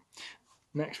like it.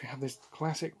 Next we have this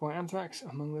classic by Anthrax,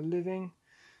 Among the Living.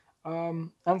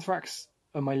 Anthrax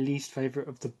are my least favourite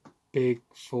of the big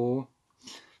four,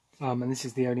 and this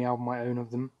is the only album I own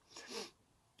of them.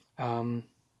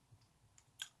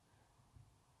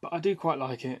 But I do quite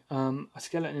like it. A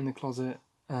Skeleton in the Closet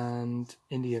and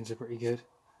Indians are pretty good,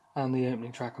 and the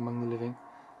opening track Among the Living.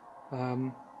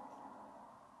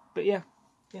 But yeah,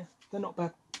 they're not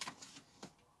bad.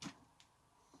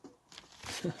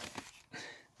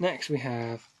 Next we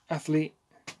have Athlete,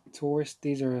 Tourist.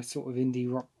 These are a sort of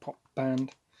indie rock pop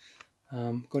band.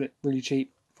 Got it really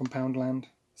cheap from Poundland.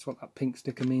 That's what that pink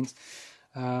sticker means.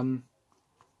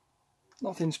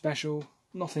 Nothing special,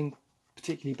 nothing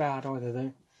particularly bad either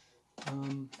though.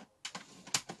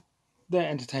 They're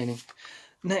entertaining.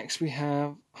 Next we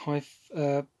have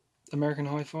American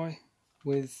Hi-Fi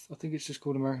with, I think it's just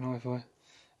called American Hi-Fi.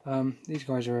 These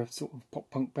guys are a sort of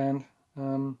pop punk band.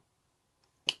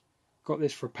 Got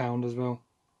this for £1 as well.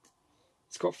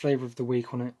 It's got Flavour of the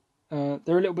Week on it.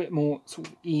 They're a little bit more sort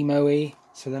of emo-y,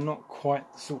 so they're not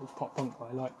quite the sort of pop punk that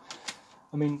I like.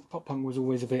 I mean, pop punk was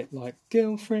always a bit like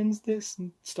girlfriends this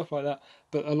and stuff like that,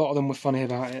 but a lot of them were funny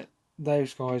about it.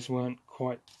 Those guys weren't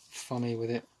quite funny with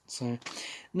it. So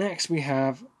next we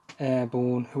have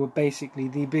Airborne, who are basically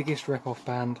the biggest rip-off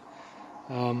band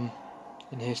in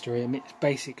history. I mean, it's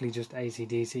basically just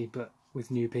AC/DC, but with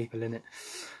new people in it.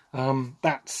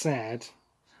 That said,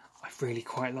 I really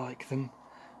quite like them.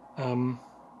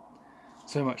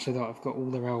 So much so that I've got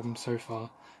all their albums so far.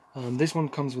 This one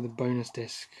comes with a bonus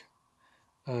disc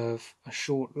of a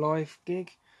short live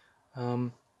gig.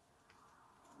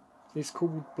 It's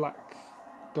called Black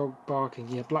Dog Barking.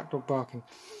 Yeah, Black Dog Barking.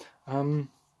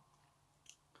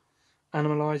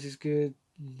 Animalize is good.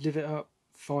 Live It Up,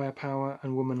 Firepower,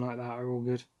 and Woman Like That are all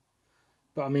good.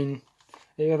 But I mean,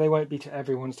 yeah, they won't be to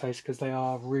everyone's taste because they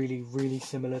are really, really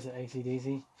similar to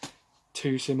AC/DC.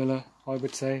 Too similar, I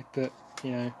would say. But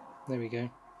you know, there we go.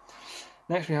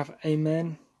 Next we have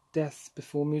Amen, Death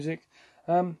Before Music.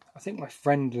 I think my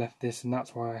friend left this and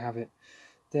that's why I have it.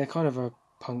 They're kind of a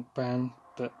punk band,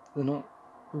 but they're not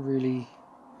really...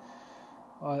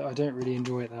 I don't really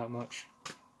enjoy it that much.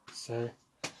 So,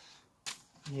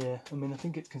 yeah, I mean, I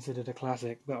think it's considered a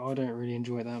classic, but I don't really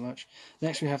enjoy it that much.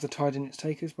 Next we have The Tide and Its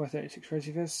Takers by 36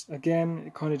 Crazyfists. Again,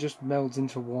 it kind of just melds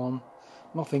into one.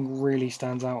 Nothing really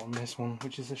stands out on this one,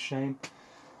 which is a shame.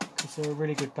 Because they're a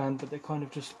really good band, but they kind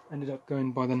of just ended up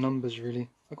going by the numbers, really.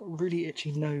 I've got a really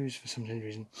itchy nose for some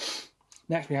reason.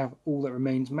 Next we have All That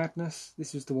Remains Madness.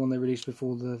 This is the one they released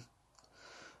before the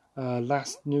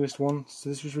newest one. So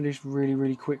this was released really,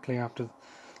 really quickly after.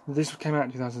 This came out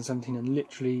in 2017 and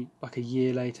literally like a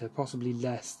year later, possibly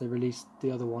less, they released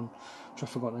the other one, which I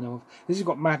forgot the name of. This has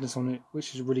got Madness on it,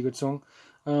 which is a really good song.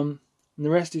 And the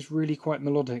rest is really quite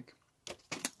melodic.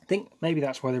 I think maybe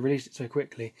that's why they released it so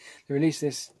quickly. They released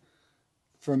this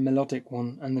for a melodic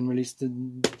one and then released the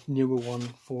newer one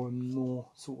for a more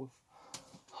sort of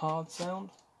hard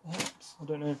sound, perhaps? I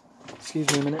don't know.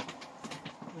 Excuse me a minute.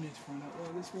 I need to find out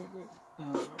where this won't go.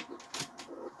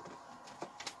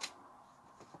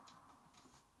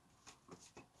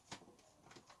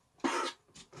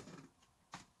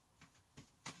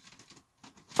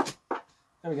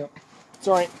 There we go.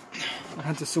 Sorry, I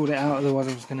had to sort it out, otherwise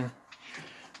I was going to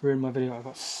ruin my video. I've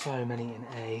got so many in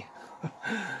A.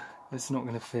 It's not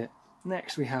going to fit.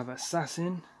 Next we have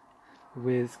Assassin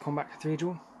with Combat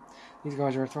Cathedral. These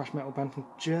guys are a thrash metal band from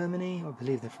Germany. I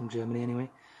believe they're from Germany anyway.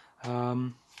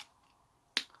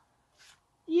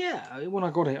 Yeah, when I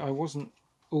got it I wasn't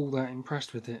all that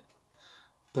impressed with it.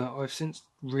 But I've since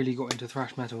really got into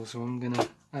thrash metal, so I'm going to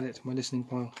add it to my listening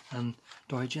pile and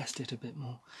digest it a bit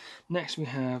more. Next we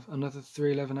have another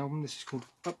 311 album. This is called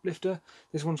Uplifter.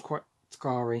 This one's quite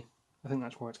scarry. I think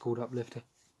that's why it's called Uplifter.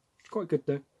 It's quite good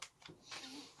though.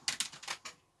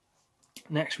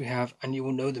 Next we have And You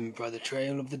Will Know Them by the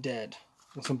Trail of the Dead,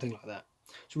 or something like that.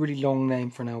 It's a really long name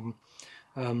for an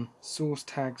album. Source,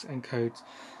 tags and codes.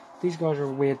 These guys are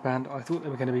a weird band. I thought they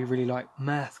were going to be really like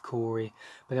mathcore-y,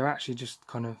 but they're actually just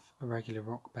kind of a regular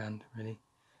rock band, really.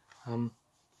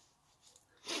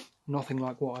 Nothing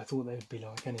like what I thought they would be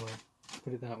like anyway,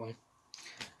 put it that way.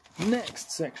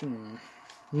 Next section.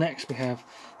 Next we have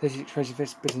 36 Crazy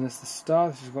Fish Business the Star.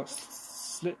 This has got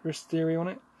slit wrist theory on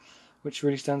it, which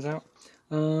really stands out.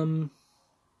 And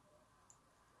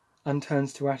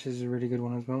Turns to Ashes is a really good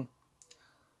one as well.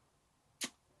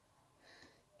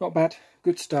 Not bad,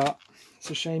 good start. It's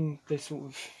a shame they sort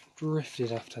of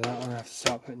drifted after that. I'm going to have to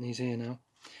start putting these here now.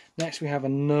 Next we have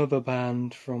another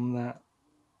band from that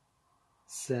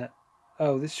set.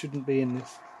 Oh, this shouldn't be in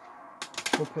this.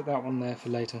 We'll put that one there for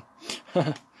later.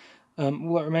 All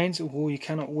That Remains, War You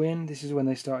Cannot Win. This is when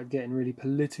they started getting really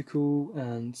political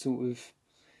and sort of,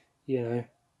 you know,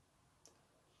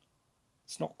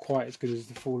 it's not quite as good as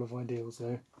The Fall of Ideals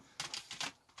though.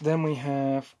 Then we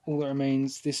have All That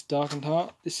Remains, This Darkened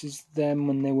Heart. This is them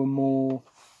when they were more,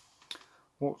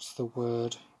 what's the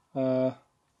word,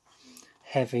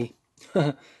 heavy.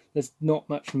 There's not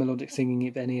much melodic singing,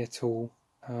 if any at all.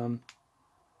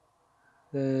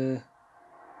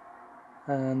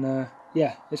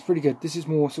 Yeah, it's pretty good. This is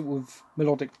more sort of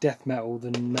melodic death metal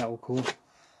than metalcore.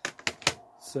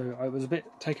 So I was a bit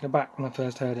taken aback when I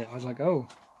first heard it. I was like, oh,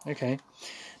 okay.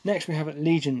 Next we have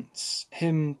Allegiance,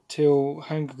 Hymn Till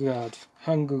Hungergood.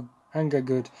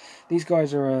 These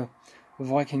guys are a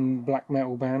Viking black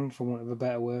metal band, for want of a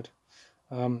better word.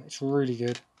 It's really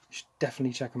good. You should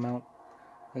definitely check them out.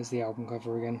 There's the album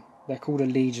cover again. They're called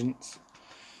Allegiance.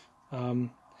 The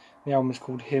album is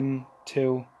called Hymn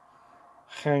Till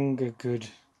Hungergood.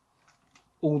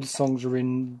 All the songs are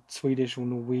in Swedish or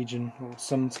Norwegian or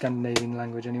some Scandinavian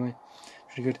language anyway.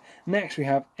 Pretty good. Next we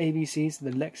have ABC's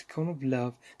The Lexicon of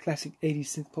Love, classic 80s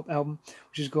synth pop album,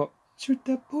 which has got Shoot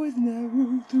That Poison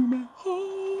Arrow Through My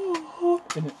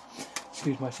Heart in it.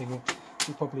 Excuse my singing.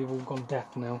 We probably have all gone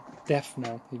deaf now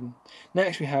even.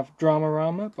 Next we have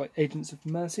Dramarama by Agents of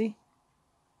Mercy.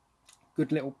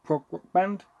 Good little prog rock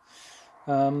band.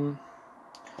 I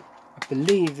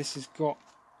believe this has got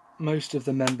most of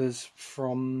the members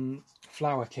from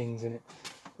Flower Kings in it,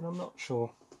 but I'm not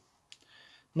sure.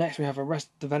 Next we have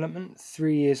Arrested Development,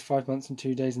 3 years, 5 months and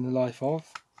 2 days in the life of.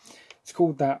 It's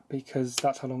called that because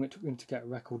that's how long it took them to get a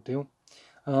record deal.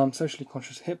 Socially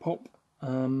conscious hip hop.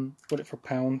 Got it for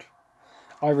 £1.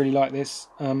 I really like this.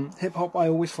 Hip hop I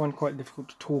always find quite difficult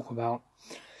to talk about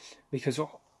because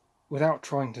without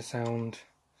trying to sound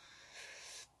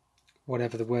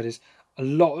whatever the word is, a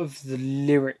lot of the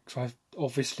lyrics I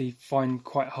obviously find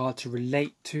quite hard to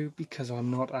relate to because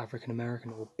I'm not African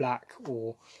American or black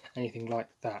or anything like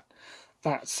that.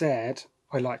 That said,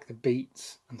 I like the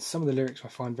beats and some of the lyrics I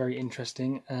find very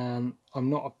interesting, and I'm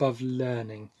not above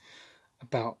learning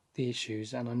about the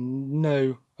issues, and I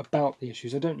know about the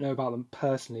issues. I don't know about them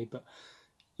personally, but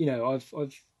you know,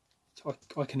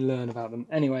 I can learn about them.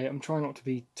 Anyway, I'm trying not to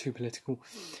be too political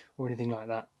or anything like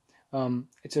that.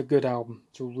 It's a good album.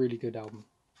 It's a really good album.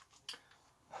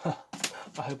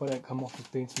 I hope I don't come off as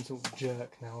being some sort of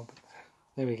jerk now, but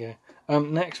there we go.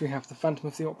 Next we have the Phantom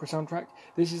of the Opera soundtrack.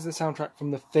 This is the soundtrack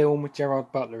from the film with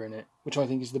Gerard Butler in it, which I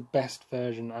think is the best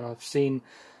version, and I've seen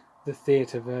the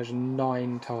theatre version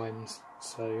 9 times,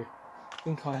 so I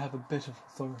think I have a bit of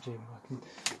authority and I can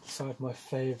decide my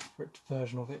favourite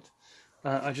version of it.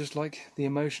 I just like the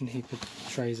emotion he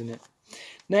portrays in it.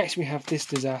 Next we have This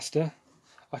Disaster.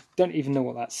 I don't even know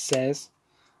what that says.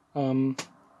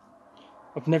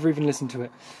 I've never even listened to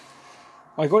it.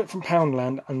 I got it from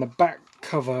Poundland, and the back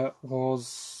cover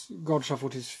was God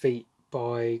Shuffled His Feet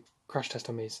by Crash Test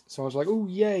Dummies. So I was like, oh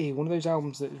yay, one of those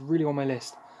albums that is really on my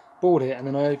list. Bought it, and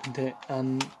then I opened it,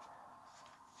 and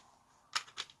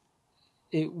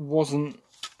it wasn't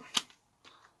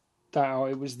that,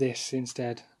 it was this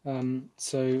instead.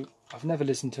 So I've never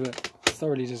listened to it.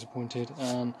 Thoroughly disappointed,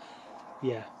 and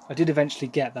yeah, I did eventually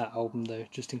get that album though,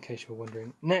 just in case you were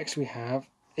wondering. Next we have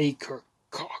Acre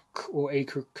Cock or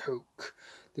Acre Coke,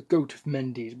 the Goat of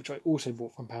Mendes, which I also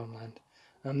bought from Poundland.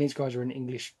 These guys are an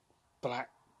English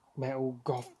black metal,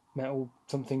 goth metal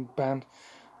something band.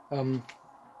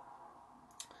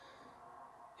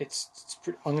 It's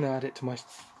pretty, I'm going to add it to my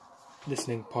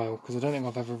listening pile because I don't think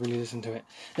I've ever really listened to it.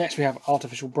 Next we have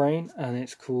Artificial Brain, and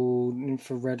it's called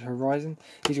Infrared Horizon.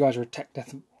 These guys are a tech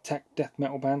death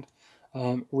metal band.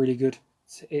 Really good.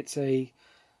 It's a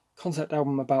concept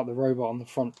album about the robot on the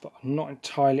front, but I'm not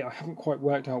entirely, I haven't quite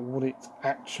worked out what it's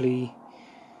actually,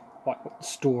 like what the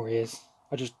story is.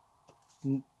 I just,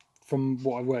 from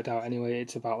what I worked out anyway,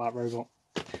 it's about that robot.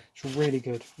 It's really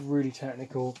good, really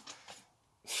technical,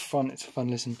 it's a fun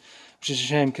listen, which is a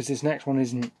shame because this next one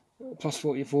isn't. Plus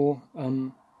 44,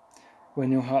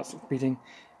 When Your Heart Stops Beating.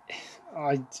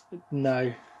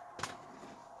 No.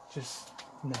 Just,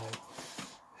 no.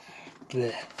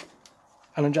 Blech.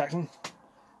 Alan Jackson,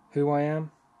 Who I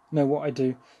Am. No, What I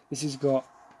Do. This has got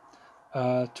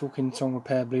Talking Song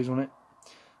Repair Blues on it.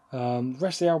 The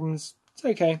rest of the album's, it's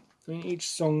okay. I mean, each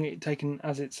song taken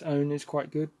as its own is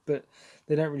quite good, but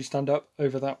they don't really stand up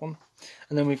over that one.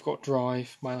 And then we've got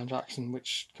Drive by Alan Jackson,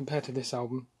 which compared to this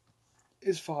album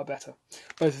is far better.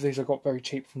 Both of these I got very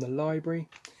cheap from the library,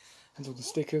 and all the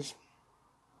stickers.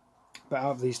 But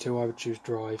out of these two, I would choose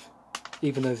Drive,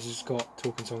 even though this has got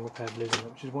Talking Song Repair Blues on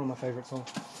it, which is one of my favourite songs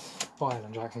by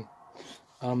Alan Jackson.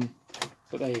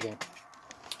 But there you go.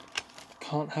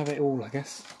 Can't have it all, I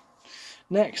guess.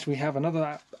 Next, we have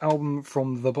another album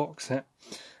from the box set.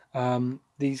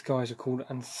 These guys are called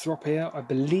Anthropia. I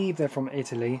believe they're from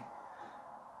Italy.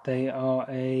 They are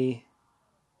a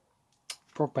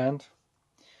prog band,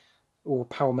 or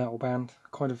power metal band,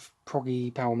 kind of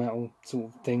proggy power metal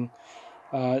sort of thing.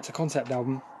 It's a concept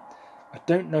album. I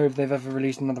don't know if they've ever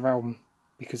released another album,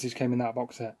 because this came in that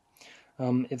box set.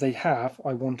 If they have,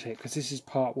 I want it, because this is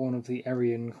part one of the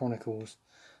Aryan Chronicles.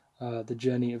 The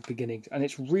Journey of Beginnings, and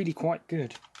it's really quite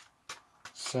good,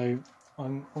 so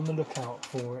I'm on the lookout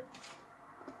for it.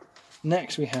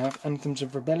 Next we have Anthems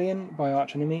of Rebellion by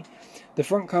Arch Enemy. The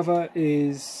front cover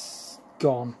is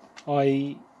gone.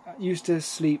 I used to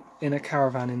sleep in a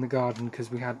caravan in the garden because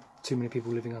we had too many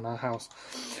people living on our house,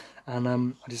 and I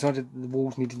decided the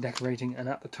walls needed decorating, and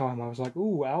at the time I was like,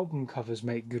 ooh, album covers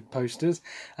make good posters,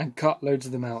 and cut loads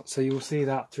of them out. So you'll see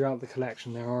that throughout the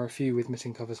collection. There are a few with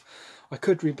missing covers. I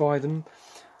could rebuy them,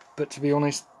 but to be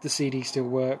honest, the CD still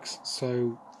works,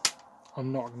 so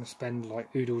I'm not going to spend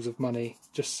like oodles of money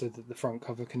just so that the front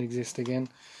cover can exist again.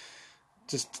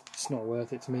 Just, it's not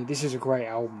worth it to me. This is a great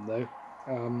album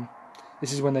though.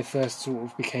 This is when they first sort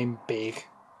of became big,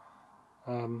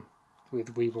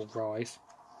 with We Will Rise.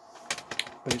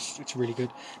 But it's really good.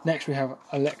 Next we have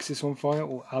Alexis on Fire,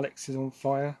 or Alex is on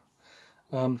Fire.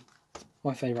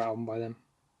 My favourite album by them.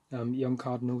 Young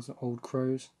Cardinals, Old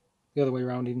Crows. The other way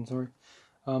around even, sorry.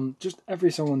 Just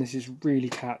every song on this is really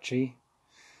catchy.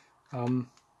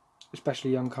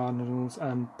 Especially Young Cardinals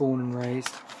and Born and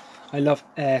Raised. I love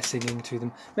air singing to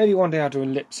them. Maybe one day I'll do a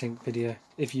lip sync video,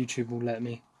 if YouTube will let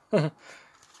me.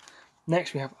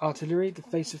 Next we have Artillery, The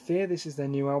Face of Fear. This is their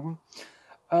new album.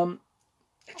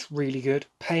 It's really good.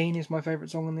 Pain is my favourite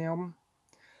song on the album.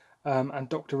 And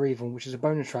Dr. Evil, which is a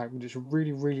bonus track, but it's a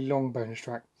really, really long bonus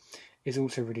track, is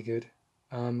also really good.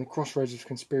 The Crossroads of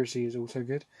Conspiracy is also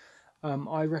good.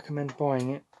 I recommend buying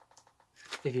it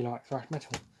if you like thrash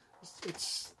metal.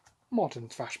 It's modern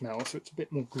thrash metal, so it's a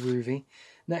bit more groovy.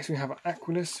 Next we have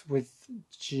Aquilus with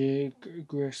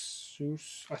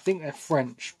Gigresus. I think they're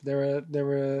French. They're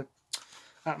a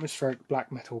atmospheric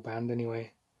black metal band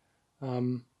anyway.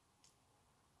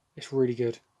 It's really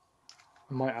good.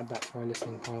 I might add that to my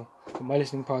listening pile. But my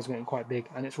listening pile is getting quite big,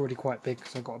 and it's already quite big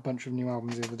because I got a bunch of new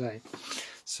albums the other day.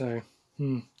 So,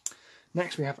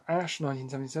 Next we have Ash,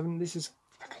 1977. This is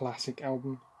a classic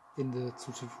album in the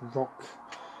sort of rock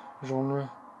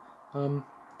genre.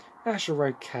 Ash are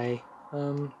okay.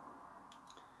 I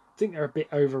think they're a bit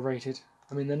overrated.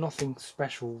 I mean, they're nothing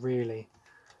special really,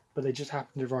 but they just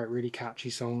happen to write really catchy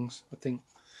songs, I think.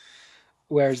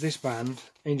 Whereas this band,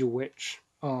 Angel Witch,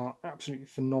 are absolutely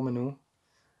phenomenal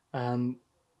and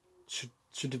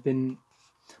should have been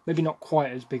maybe not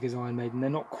quite as big as Iron Maiden. They're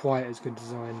not quite as good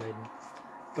as Iron Maiden,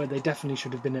 but they definitely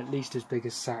should have been at least as big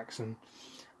as Saxon.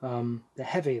 They're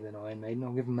heavier than Iron Maiden,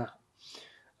 I'll give them that.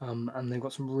 And they've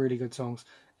got some really good songs.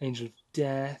 Angel of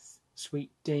Death,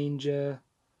 Sweet Danger,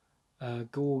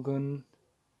 Gorgon,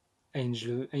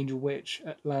 Angel Witch,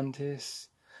 Atlantis,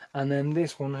 and then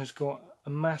this one has got a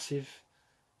massive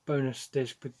bonus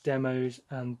disc with demos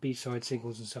and B-side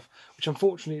singles and stuff, which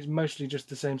unfortunately is mostly just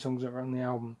the same songs that are on the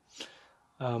album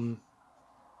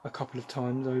a couple of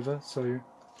times over, so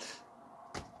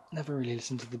never really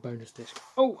listened to the bonus disc.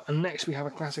 Oh, and next we have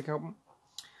a classic album,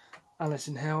 Alice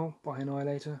in Hell by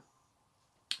Annihilator.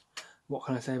 What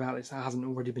can I say about this that hasn't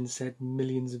already been said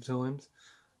millions of times?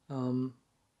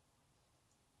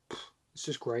 It's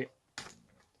just great.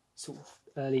 Sort of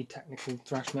early technical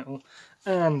thrash metal.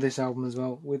 And this album as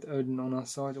well, with Odin on Our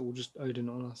Side, or just Odin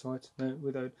on Our Side. No,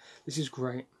 with Odin. This is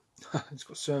great. It's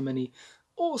got so many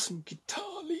awesome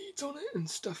guitar leads on it and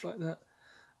stuff like that.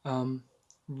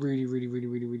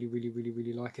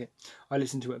 Really like it. I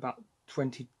listened to it about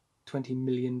 20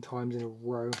 million times in a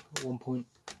row at one point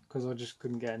because I just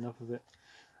couldn't get enough of it.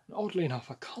 And oddly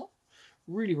enough, I can't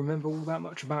really remember all that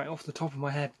much about it off the top of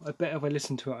my head. I bet if I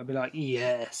listened to it, I'd be like,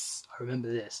 yes, I remember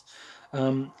this.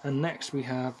 And next we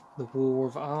have The War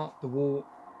of Art. The War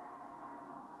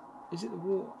is it the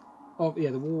War of,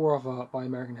 yeah, the War of Art by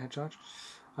American Head Charge.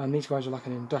 These guys are like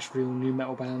an industrial new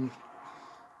metal band.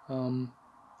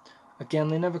 Again,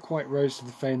 they never quite rose to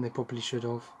the fame they probably should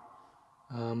have.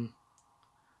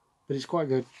 But it's quite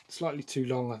good. Slightly too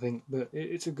long, I think, but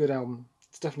it's a good album.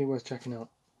 It's definitely worth checking out.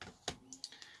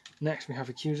 Next we have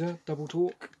Accuser, Double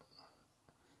Talk.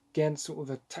 Again, sort of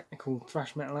a technical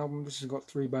thrash metal album. This has got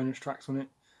 3 bonus tracks on it.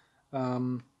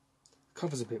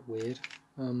 Cover's a bit weird.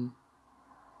 Kind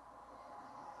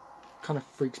of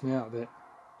freaks me out a bit.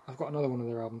 I've got another one of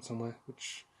their albums somewhere,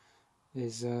 which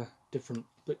is different.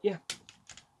 But yeah,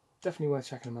 definitely worth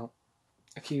checking them out.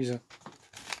 Accuser.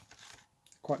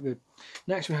 Quite good.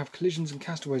 Next we have Collisions and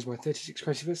Castaways by 36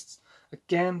 Crazy Fists.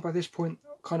 Again, by this point,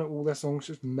 kind of all their songs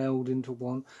just meld into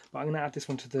one. But I'm going to add this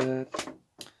one to the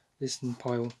listen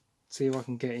pile. See if I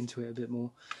can get into it a bit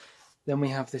more. Then we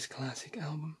have this classic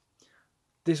album.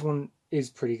 This one is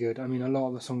pretty good. I mean, a lot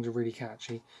of the songs are really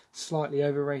catchy. Slightly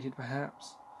overrated,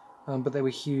 perhaps. But they were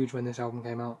huge when this album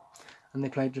came out. And they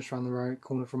played just around the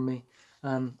corner from me.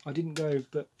 And I didn't go,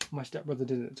 but my stepbrother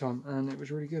did at the time. And it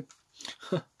was really good.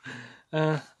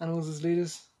 Animals as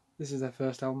Leaders. This is their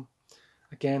first album.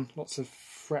 Again, lots of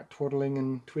fret twaddling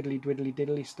and twiddly dwiddly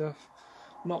diddly stuff.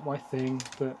 Not my thing,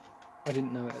 but I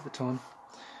didn't know it at the time.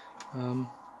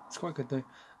 It's quite good though.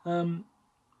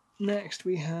 Next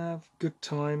we have Good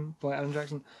Time by Alan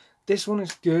Jackson. This one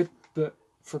is good, but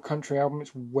for a country album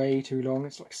it's way too long.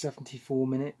 It's like 74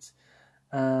 minutes.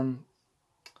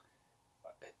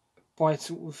 By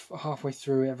sort of halfway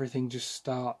through, everything just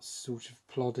starts sort of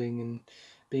plodding and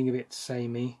being a bit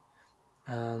samey.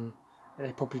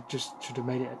 They probably just should have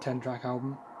made it a 10-track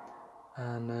album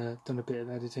and done a bit of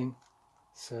editing.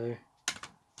 So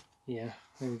yeah,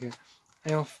 there we go.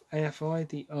 AFI,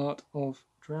 The Art of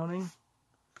Drowning.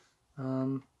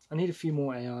 I need a few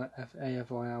more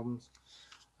AFI albums.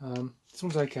 This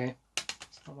one's okay.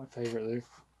 It's not my favourite though.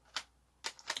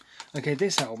 Okay,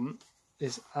 this album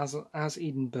is As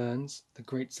Eden Burns, The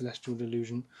Great Celestial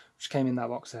Delusion, which came in that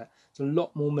box set. It's a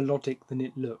lot more melodic than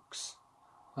it looks.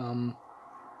 I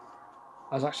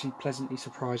was actually pleasantly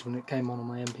surprised when it came on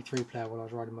my MP3 player while I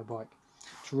was riding my bike.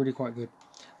 It's really quite good.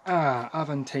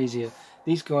 Avantasia.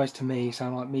 These guys to me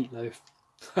sound like Meatloaf.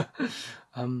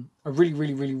 I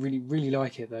really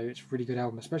like it though. It's a really good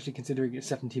album, especially considering it's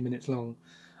 70 minutes long.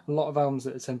 A lot of albums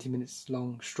that are 70 minutes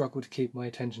long struggle to keep my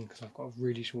attention because I've got a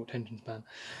really short attention span.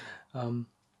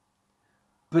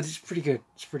 But it's pretty good.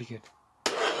 It's pretty good.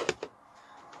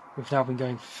 We've now been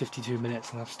going for 52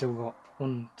 minutes and I've still got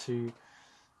 1, 2,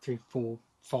 3, 4,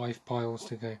 5 piles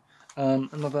to go.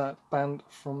 Another band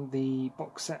from the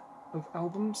box set of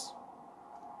albums.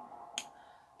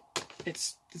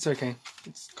 It's okay.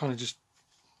 It's kind of just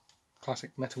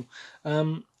classic metal.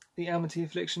 The Amity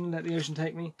Affliction, Let the Ocean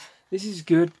Take Me. This is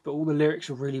good, but all the lyrics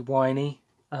are really whiny,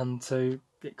 and so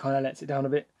it kind of lets it down a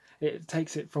bit. It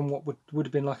takes it from what would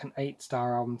have been like an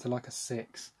 8-star album to like a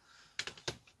 6.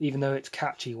 Even though it's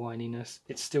catchy whininess,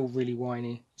 it's still really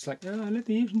whiny. It's like, oh, let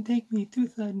the ocean take me to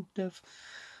and stuff.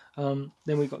 Then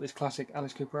we've got this classic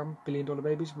Alice Cooper album, $1 Billion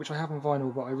Babies, which I have on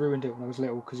vinyl, but I ruined it when I was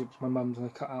little because it was my mum's and I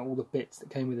cut out all the bits that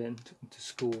came with it and took them to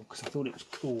school because I thought it was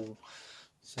cool.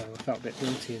 So I felt a bit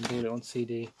guilty and bought it on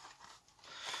CD.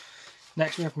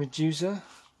 Next we have Medusa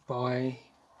by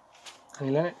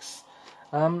Annie Lennox.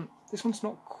 This one's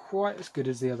not quite as good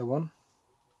as the other one.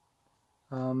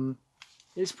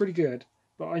 It's pretty good,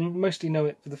 but I mostly know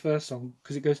it for the first song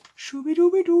because it goes shooby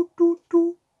dooby doo doo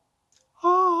doo.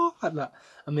 Ah, like that.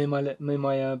 And me and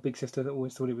my big sister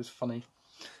always thought it was funny.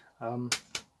 But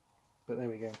there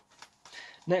we go.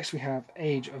 Next we have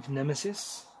Age of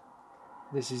Nemesis.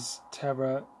 This is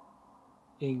Terra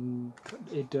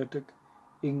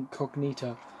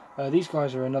Incognita. These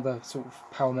guys are another sort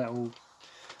of power metal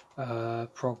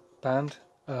prog band.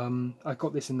 I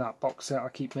got this in that box set I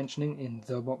keep mentioning, in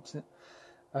the box set.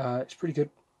 It's pretty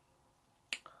good.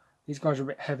 These guys are a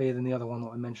bit heavier than the other one that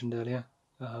I mentioned earlier.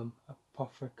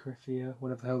 Apophryphia,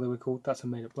 whatever the hell they were called. That's a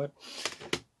made up word.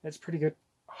 It's pretty good.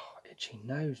 Oh, itchy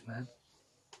nose, man.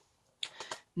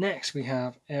 Next we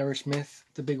have Aerosmith,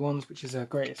 the big ones, which is a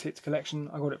greatest hits collection.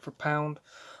 I got it for £1.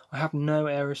 I have no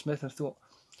Aerosmith. I thought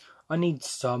I need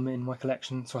some in my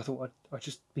collection, so I thought I'd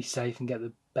just be safe and get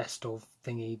the best of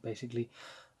thingy, basically.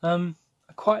 I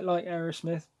quite like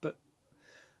Aerosmith, but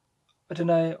I don't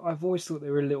know. I've always thought they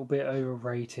were a little bit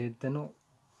overrated. They're not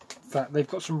that. They've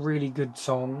got some really good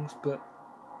songs, but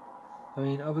I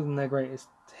mean, other than their greatest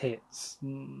hits,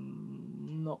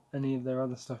 not any of their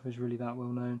other stuff is really that well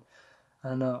known.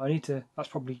 And I need to. That's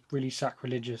probably really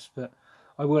sacrilegious, but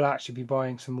I will actually be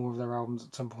buying some more of their albums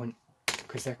at some point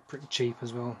because they're pretty cheap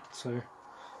as well. So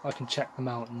I can check them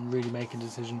out and really make a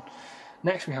decision.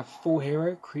 Next we have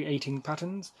 4Hero, Creating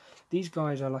Patterns. These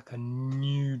guys are like a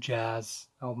new jazz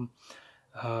album.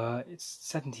 It's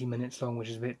 70 minutes long, which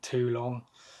is a bit too long,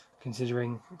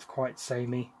 considering it's quite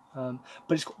samey. But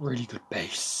it's got really good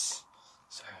bass,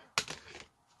 so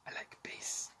I like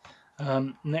bass.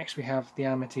 Next we have The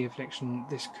Amity Affliction,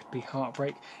 This Could Be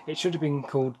Heartbreak. It should have been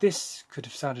called This Could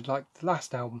Have Sounded Like the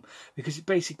Last Album, because it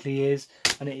basically is,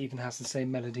 and it even has the same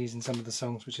melodies in some of the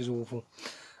songs, which is awful.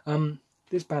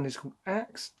 This band is called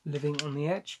Axe, Living on the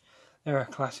Edge. They're a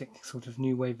classic sort of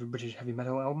new wave of British heavy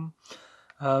metal album.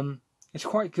 It's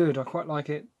quite good, I quite like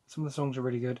it. Some of the songs are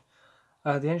really good.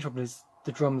 The only trouble is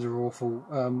the drums are awful.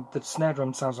 The snare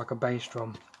drum sounds like a bass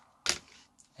drum.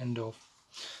 End of.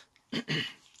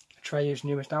 Atreyu's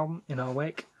newest album, In Our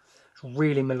Wake. It's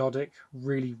really melodic,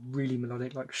 really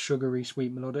melodic, like sugary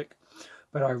sweet melodic.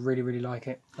 But I really like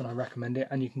it, and I recommend it.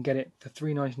 And you can get it for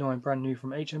 $3.99 brand new from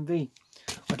HMV.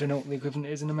 I don't know what the equivalent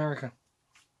is in America.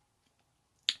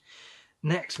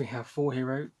 Next we have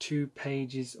 4Hero, 2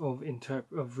 pages of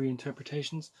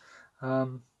reinterpretations.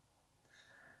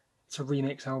 It's a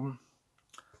remix album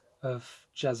of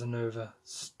Jazzanova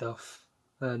stuff,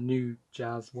 new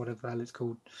jazz, whatever the hell it's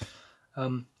called.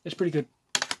 It's pretty good.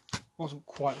 Wasn't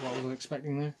quite what I was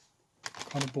expecting though.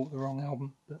 Kind of bought the wrong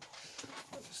album, but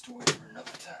that's a story for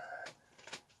another time.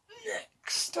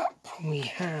 Next up we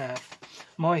have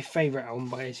my favourite album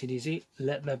by AC/DC,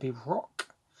 Let There Be Rock.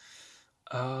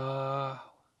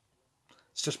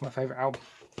 It's just my favourite album.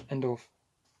 End of.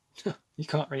 You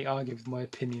can't really argue with my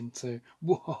opinion, so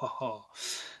whoa.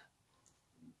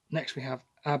 Next we have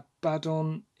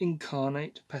Abaddon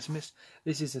Incarnate, Pessimist.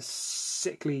 This is a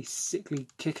sickly,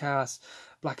 kick-ass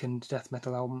blackened death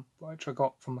metal album, which I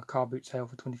got from a car boot sale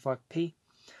for 25p.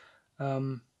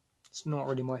 It's not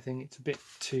really my thing. It's a bit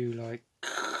too, like,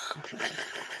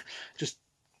 just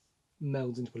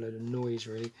melds into a load of noise,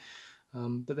 really.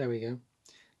 But there we go.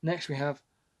 Next we have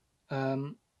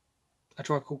A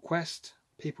Tribe Called Quest,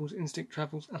 People's Instinct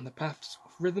Travels and the Paths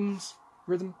of Rhythm.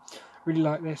 Really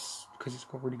like this because it's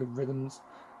got really good rhythms,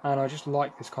 and I just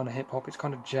like this kind of hip hop. It's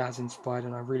kind of jazz inspired,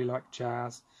 and I really like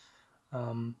jazz.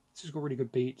 It's just got really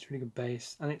good beats, really good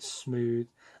bass, and it's smooth,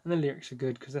 and the lyrics are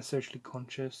good because they're socially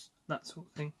conscious, that sort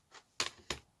of thing.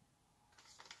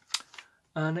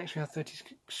 Next we have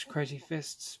 36 Crazy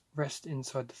Fists, Rest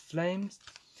Inside the Flames.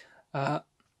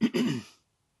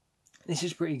 This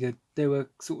is pretty good. They were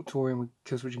sort of touring with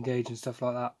Killswitch Engage and stuff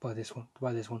like that by this one.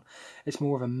 It's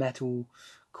more of a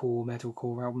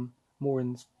metalcore album, more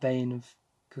in the vein of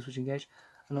Killswitch Engage.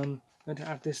 And I'm going to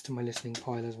add this to my listening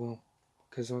pile as well,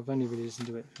 because I've only really listened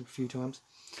to it a few times.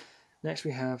 Next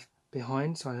we have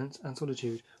Behind Silence and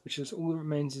Solitude, which is All That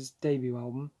Remains' debut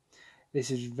album. This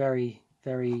is very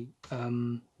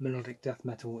melodic death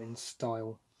metal in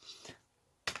style.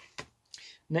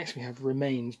 Next we have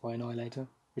Remains by Annihilator,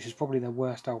 which is probably their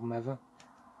worst album ever.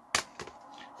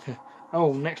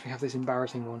 Oh, next we have this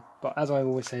embarrassing one. But as I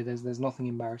always say, there's nothing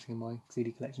embarrassing in my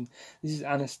CD collection. This is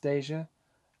Anastasia,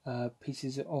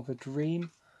 Pieces of a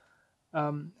Dream.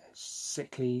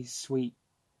 Sickly, sweet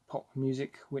pop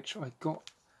music, which I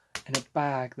got in a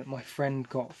bag that my friend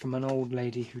got from an old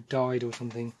lady who died or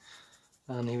something.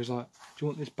 And he was like, do you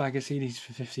want this bag of CDs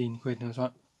for 15 quid? And I was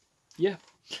like, yeah.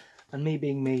 And me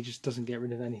being me just doesn't get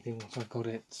rid of anything once I've got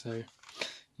it. So,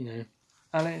 you know.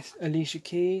 Alicia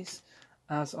Keys,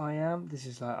 As I Am. This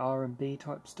is like R&B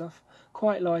type stuff.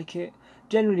 Quite like it.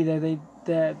 Generally though,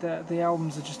 the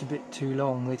albums are just a bit too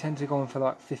long. They tend to go on for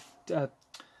like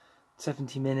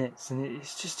 70 minutes, and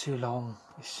it's just too long.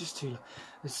 It's just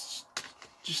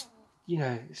you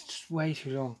know, it's just way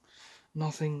too long.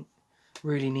 Nothing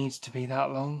really needs to be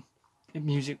that long.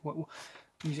 Music,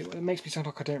 it makes me sound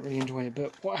like I don't really enjoy it,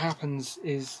 but what happens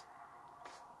is,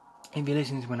 if you're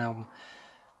listening to an album,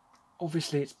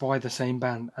 obviously it's by the same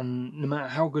band, and no matter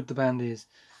how good the band is,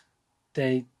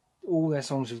 all their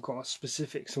songs have got a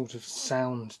specific sort of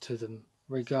sound to them,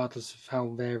 regardless of how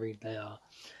varied they are.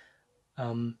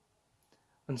 And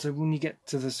so when you get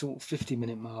to the sort of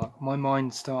 50-minute mark, my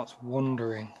mind starts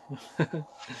wandering.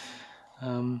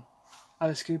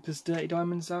 Alice Cooper's Dirty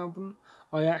Diamonds album.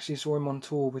 I actually saw him on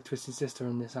tour with Twisted Sister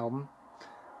on this album.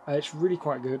 It's really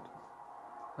quite good.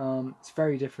 It's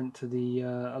very different to the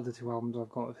other two albums I've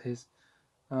got of his,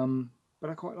 but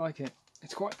I quite like it.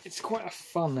 It's quite a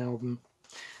fun album.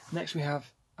 Next we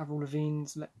have Avril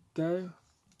Lavigne's Let Go.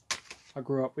 I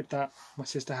grew up with that. My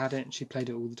sister had it and she played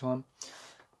it all the time.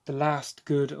 The last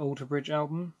good Alter Bridge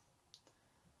album.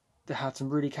 They had some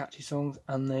really catchy songs,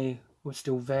 and they were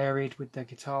still varied with their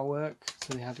guitar work,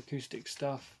 so they had acoustic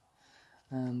stuff,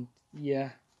 and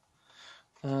yeah,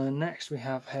 Next we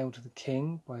have Hail to the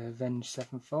King by Avenged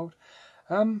Sevenfold.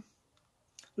 A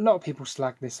lot of people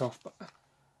slag this off, but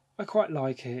I quite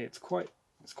like it. It's quite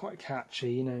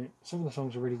catchy, you know. Some of the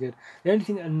songs are really good. The only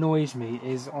thing that annoys me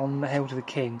is on Hail to the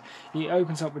King, it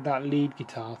opens up with that lead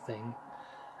guitar thing,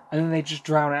 and then they just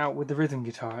drown it out with the rhythm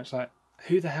guitar. It's like,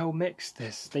 who the hell mixed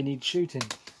this? They need shooting.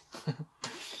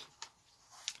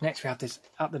 Next we have this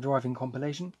At the Drive-In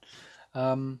compilation.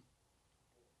 At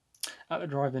the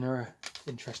Drive-In are an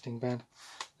interesting band.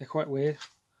 They're quite weird.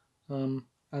 And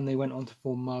they went on to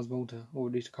form Mars Volta, or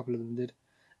at least a couple of them did.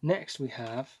 Next we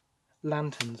have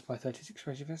Lanterns by 36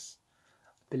 Racifus.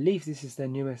 I believe this is their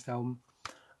newest album.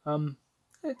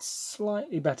 It's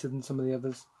slightly better than some of the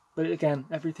others, but again,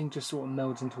 everything just sort of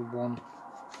melds into one.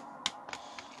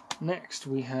 Next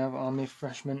we have Army of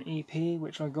Freshmen EP,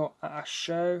 which I got at a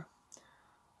show.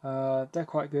 They're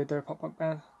quite good. They're a pop-punk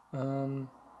band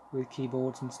with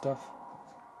keyboards and stuff,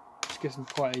 which gives them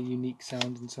quite a unique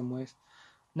sound in some ways.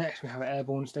 Next we have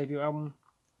Airborne's debut album,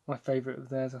 my favourite of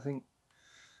theirs, I think.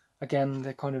 Again,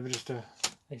 they're kind of just a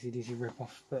AC/DC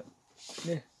rip-off, but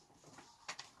yeah.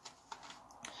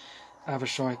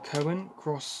 Avishai Cohen,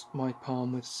 Cross My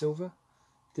Palm with Silver.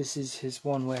 This is his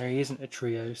one where he isn't a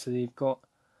trio, so they've got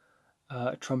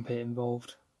a trumpet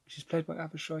involved, which is played by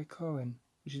Avishai Cohen,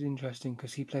 which is interesting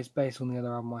because he plays bass on the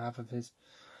other album I have of his.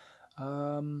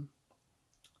 I've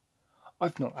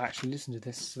not actually listened to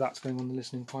this, so that's going on the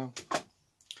listening pile.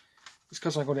 It's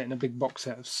because I got it in a big box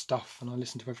set of stuff and I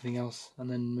listened to everything else and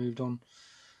then moved on.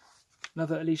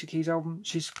 Another Alicia Keys album.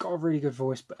 She's got a really good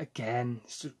voice, but again,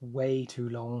 it's just way too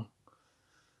long.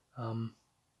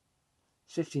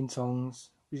 15 songs,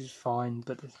 which is fine,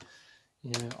 but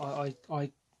you know,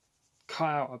 I cut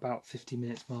out about 50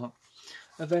 minutes mark.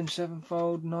 Avenged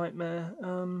Sevenfold, Nightmare.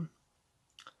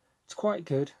 It's quite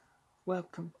good.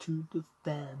 Welcome to the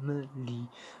family.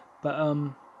 But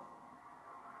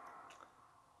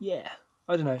yeah,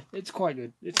 I don't know. It's quite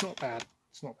good. It's not bad.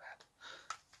 It's not bad.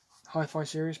 Hi-Fi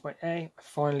Series by A. I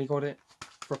finally got it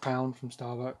for £1 from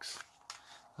Starbucks.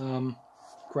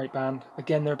 Great band.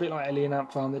 Again, they're a bit like Alien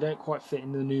Ant Farm. They don't quite fit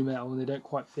into the new metal, and they don't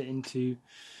quite fit into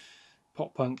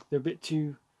pop punk. They're a bit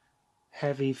too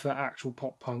heavy for actual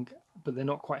pop punk, but they're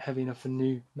not quite heavy enough for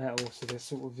new metal, so they're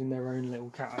sort of in their own little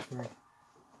category,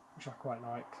 which I quite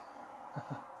like.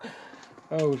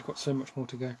 Oh, we've got so much more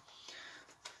to go.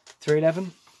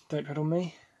 311, Don't Tread on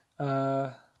Me.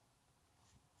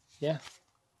 Yeah,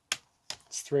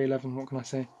 it's 311, what can I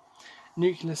say?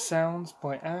 Nuclear Sounds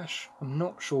by Ash. I'm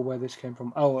not sure where this came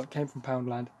from. Oh, it came from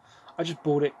Poundland. I just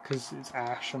bought it because it's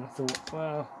Ash, and I thought,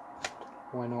 well,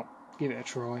 why not? Give it a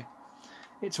try.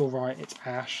 It's alright, it's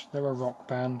Ash. They're a rock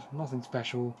band, nothing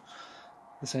special.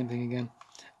 The same thing again.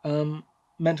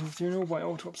 Mental Funeral by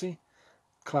Autopsy.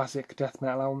 Classic death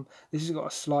metal album. This has got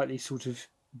a slightly sort of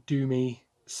doomy,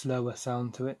 slower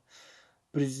sound to it,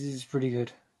 but it's pretty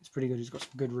good. It's pretty good. It's got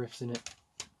some good riffs in it.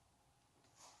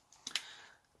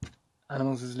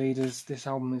 Animals as Leaders. This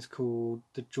album is called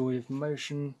The Joy of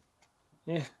Motion.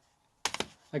 Yeah.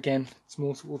 Again, it's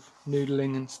more sort of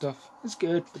noodling and stuff. It's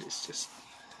good, but it's just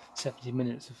 70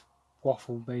 minutes of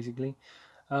waffle, basically.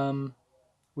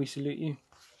 We Salute You.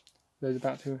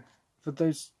 For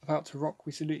those about to rock,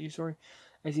 we salute you, sorry.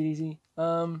 AC/DC.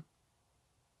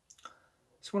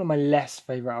 It's one of my less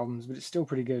favourite albums, but it's still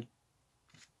pretty good.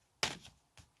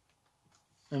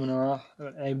 Amon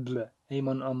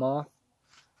Amarth,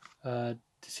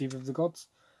 Deceiver of the Gods.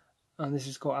 And this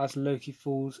has got As Loki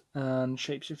Falls and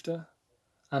Shapeshifter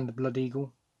and The Blood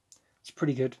Eagle. It's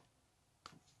pretty good.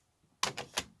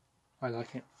 I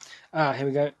like it. Here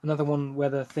we go. Another one where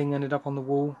the thing ended up on the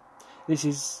wall. This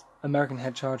is American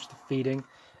Head Charge, The Feeding.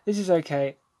 This is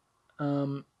okay.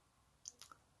 Not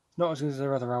as good as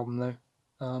their other album though.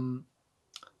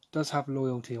 Does have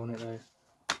Loyalty on it though.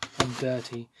 And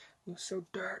Dirty. You're so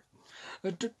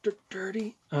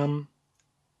dirty.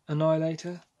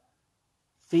 Annihilator.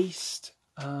 Feast.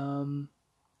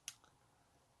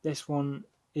 This one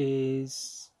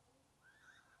is...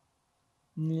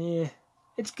 yeah.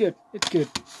 It's good. It's good.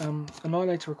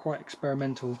 Annihilator are quite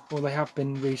experimental. Well, they have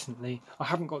been recently. I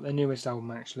haven't got their newest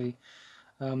album actually.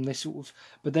 They sort of,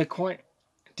 but they're quite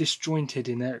disjointed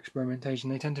in their experimentation.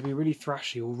 They tend to be really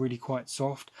thrashy or really quite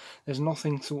soft. There's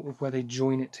nothing sort of where they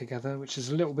join it together, which is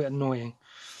a little bit annoying.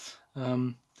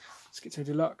 Schizo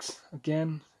Deluxe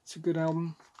again. It's a good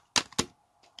album.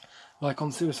 Like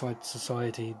on Suicide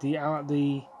Society,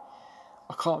 I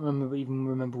can't even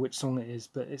remember which song it is,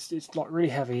 but it's like really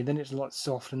heavy, then it's like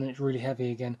soft, and then it's really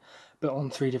heavy again, but on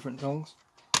 3 different songs.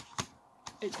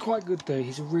 It's quite good though.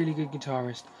 He's a really good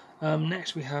guitarist.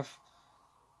 Next we have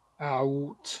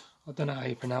Out I don't know how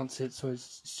you pronounce it, so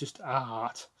it's just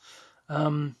art.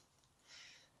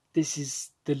 This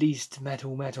is the least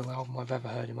metal album I've ever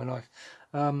heard in my life.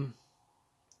 I'm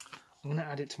going to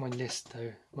add it to my list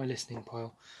though, my listening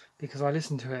pile, because I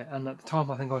listened to it and at the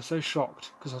time I think I was so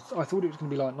shocked because I thought it was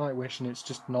going to be like Nightwish and it's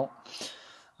just not.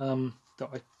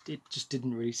 It just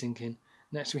didn't really sink in.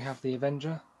 Next we have The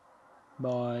Avenger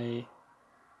by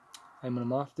Amon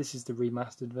Amarth. This is the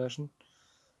remastered version.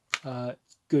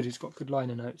 It's good, it's got good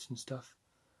liner notes and stuff.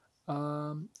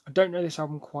 I don't know this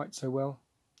album quite so well.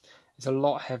 It's a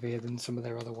lot heavier than some of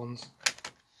their other ones.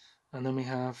 And then we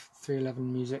have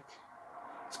 311 Music.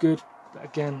 It's good, but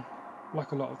again,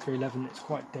 like a lot of 311, it's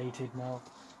quite dated now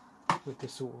with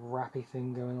this sort of rappy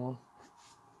thing going on.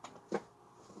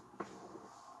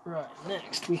 Right,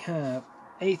 next we have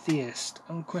Atheist,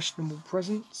 Unquestionable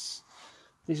Presence.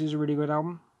 This is a really good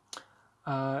album.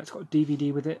 It's got a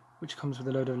DVD with it, which comes with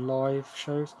a load of live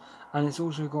shows, and it's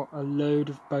also got a load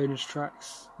of bonus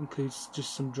tracks, includes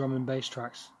just some drum and bass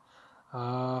tracks.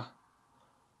 Yeah,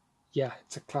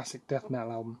 it's a classic death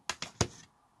metal album.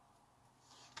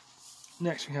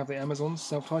 Next we have the Amazons,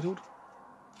 self-titled.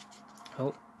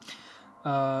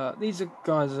 These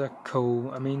guys are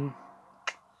cool. I mean,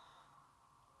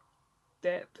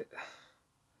 they're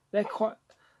quite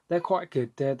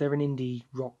good. They're an indie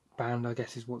rock band, I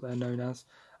guess is what they're known as.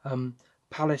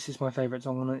 Palace is my favourite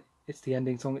song on it. It's the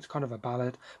ending song. It's kind of a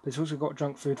ballad, but it's also got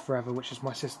Junk Food Forever, which is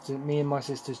me and my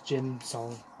sister's gym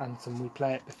song anthem. We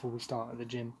play it before we start at the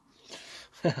gym.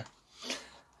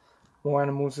 More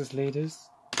Animals as Leaders.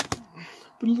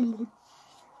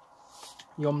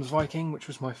 Yom's Viking, which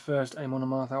was my first Amon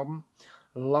Amarth album.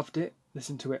 Loved it.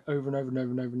 Listened to it over and over and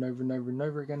over and over and over and over and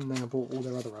over again, and then I bought all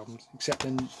their other albums, except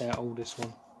in their oldest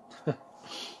one.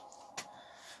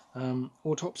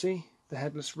 Autopsy, The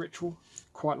Headless Ritual.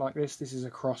 Quite like this. This is a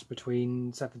cross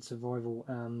between Severed Survival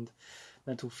and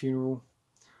Mental Funeral.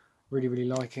 Really, really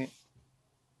like it.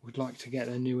 Would like to get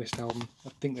their newest album. I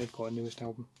think they've got a newest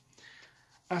album.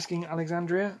 Asking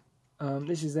Alexandria.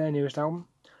 This is their newest album.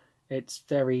 It's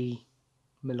very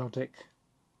melodic,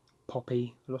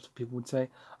 poppy, a lot of people would say.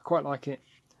 I quite like it.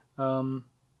 The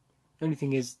only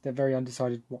thing is they're very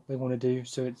undecided what they want to do,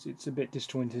 so it's a bit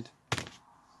disjointed, but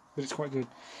it's quite good.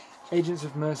 Agents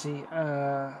of Mercy,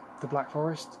 The Black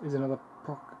Forest is another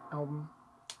prog album.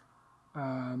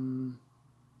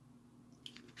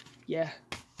 Yeah,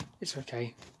 it's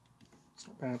okay. It's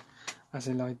not bad. As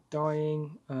I Lie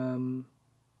Dying, No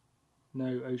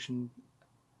Ocean,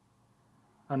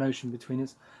 An Ocean Between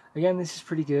Us. Again, this is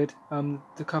pretty good.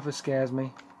 The cover scares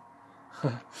me.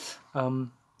 It's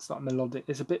like melodic.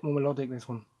 It's a bit more melodic, this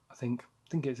one, I think. I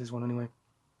think it's this one anyway.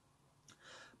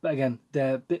 But again,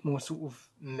 they're a bit more sort of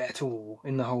metal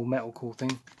in the whole metalcore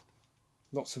thing.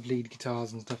 Lots of lead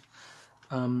guitars and stuff.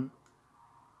 A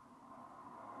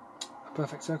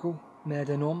Perfect Circle, Mer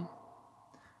de Nom,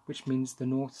 which means the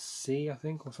North Sea, I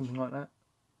think, or something like that.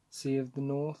 Sea of the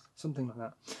North, something like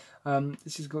that.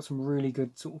 This has got some really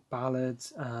good sort of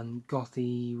ballads and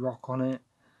gothy rock on it.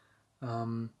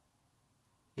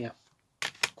 Yeah,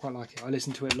 quite like it. I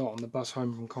listened to it a lot on the bus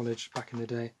home from college back in the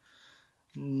day.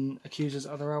 Accuser's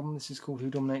other album, this is called Who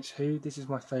Dominates Who. This is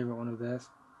my favourite one of theirs.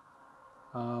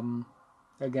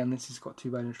 Again, this has got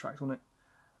 2 bonus tracks on it.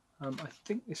 I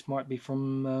think this might be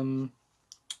from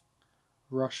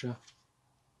Russia,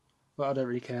 but I don't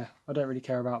really care. I don't really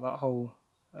care about that whole...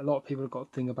 A lot of people have got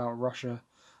a thing about Russia,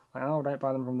 like, oh, don't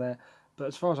buy them from there. But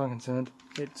as far as I'm concerned,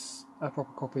 it's a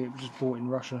proper copy. It was just bought in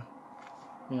Russia.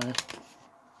 You know,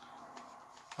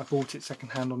 I bought it second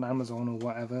hand on Amazon or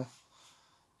whatever.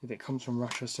 If it comes from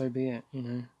Russia, so be it, you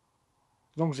know.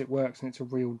 As long as it works and it's a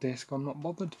real disc, I'm not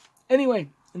bothered. Anyway,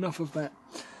 enough of that.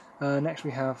 Next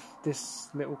we have this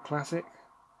little classic,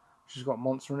 which has got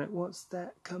Monster on it. What's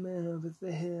that coming over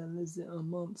the hill? Is it a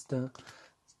monster?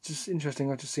 It's just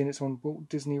interesting. I've just seen it's on Walt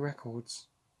Disney Records.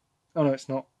 Oh no, it's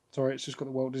not. Sorry, it's just got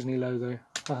the Walt Disney logo.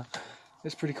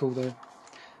 It's pretty cool though.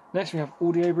 Next we have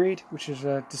Audio Breed, which is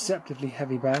a deceptively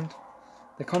heavy band.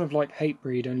 They're kind of like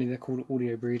Hatebreed, only they're called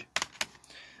Audio Breed.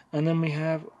 And then we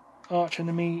have Arch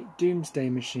Enemy Doomsday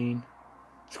Machine.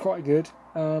 It's quite good.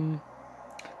 I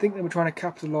think they were trying to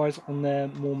capitalise on their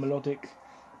more melodic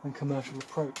and commercial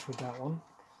approach with that one.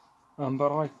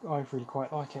 But I really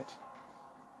quite like it.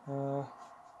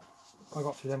 I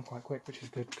got through them quite quick, which is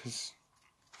good because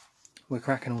we're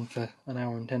cracking on for an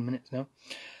hour and 10 minutes now.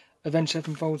 Avenged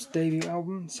Sevenfold's debut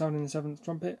album, Sounding the Seventh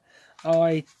Trumpet.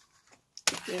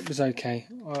 It was okay.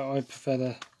 I prefer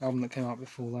the album that came out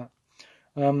before that.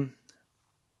 The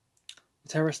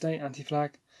Terror State,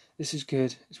 Anti-Flag. This is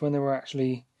good. It's when they were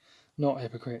actually not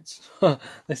hypocrites.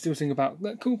 They still sing about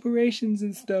corporations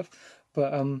and stuff,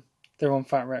 but they're on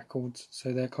Fat Records,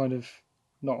 so they're kind of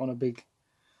not on a big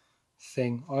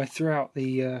thing. I threw out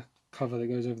the cover that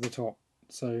goes over the top,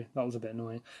 so that was a bit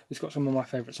annoying. It's got some of my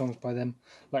favourite songs by them,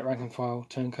 like Rank and File,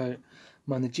 Turncoat,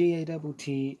 Mind the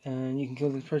GATT, and You Can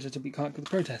Kill the Protest But You Can't Kill the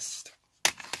Protest.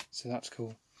 So that's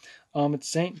cool. Armoured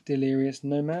Saint, Delirious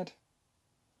Nomad.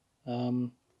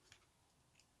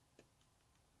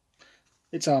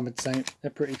 It's Armoured Saint, they're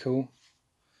pretty cool.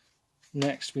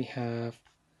 Next we have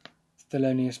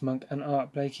Thelonious Monk and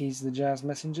Art Blakey's The Jazz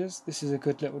Messengers. This is a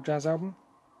good little jazz album.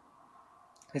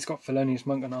 It's got Thelonious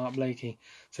Monk and Art Blakey,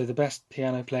 so the best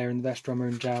piano player and the best drummer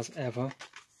in jazz ever.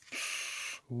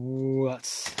 Ooh,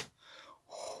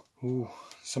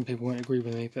 some people won't agree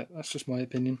with me, but that's just my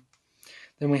opinion.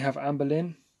 Then we have Anne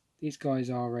Boleyn. These guys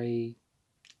are a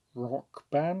rock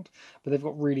band, but they've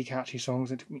got really catchy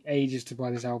songs. It took me ages to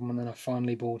buy this album, and then I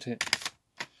finally bought it.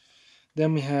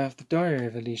 Then we have The Diary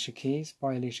of Alicia Keys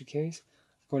by Alicia Keys.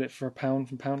 I got it for £1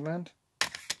 from Poundland.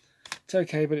 It's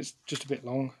okay, but it's just a bit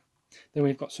long. Then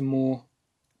we've got some more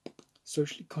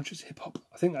socially conscious hip-hop.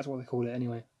 I think that's what they call it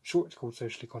anyway. I'm sure it's called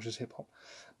socially conscious hip-hop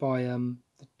by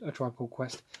A Tribe Called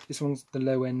Quest. This one's The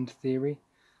Low End Theory.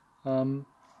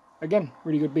 Again,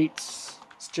 really good beats.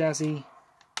 It's jazzy.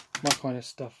 My kind of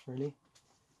stuff, really.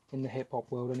 In the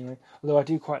hip-hop world, anyway. Although I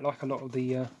do quite like a lot of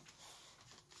the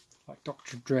like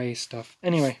Dr. Dre stuff.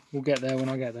 Anyway, we'll get there when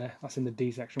I get there. That's in the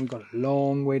D section. We've got a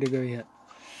long way to go yet.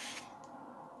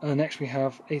 Next we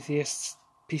have Atheist's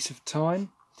Piece of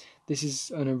Time. This is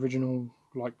an original,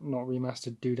 like, not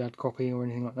remastered doodad copy or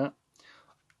anything like that.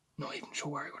 Not even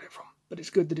sure where I got it from, but it's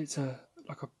good that it's a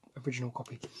original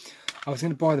copy. I was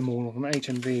going to buy them all on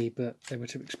HMV, but they were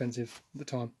too expensive at the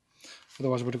time.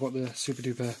 Otherwise I would have got the super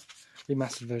duper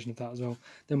remastered version of that as well.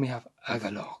 Then we have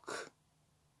Agalok,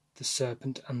 The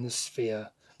Serpent and the Sphere.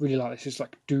 Really like this. It's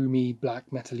like doomy,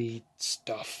 black metal-y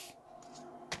stuff.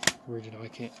 Really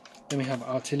like it. Then we have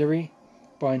Artillery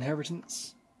by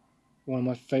Inheritance. One of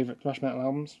my favourite thrash metal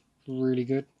albums. Really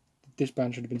good. This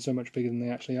band should have been so much bigger than they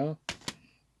actually are.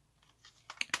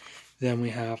 Then we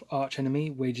have Arch Enemy,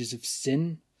 Wages of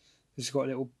Sin. This has got a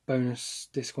little bonus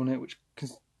disc on it which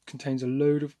contains a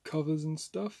load of covers and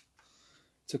stuff.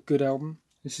 It's a good album.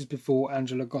 This is before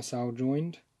Angela Gossow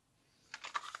joined.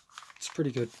 It's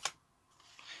pretty good.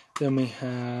 Then we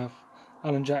have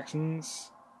Alan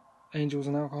Jackson's Angels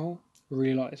and Alcohol. I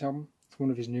really like this album. It's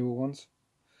one of his newer ones.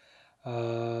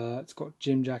 It's got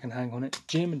Jim, Jack and Hank on it.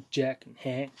 Jim and Jack and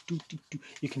Hank.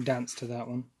 You can dance to that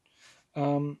one.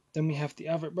 Then we have the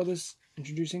Avett Brothers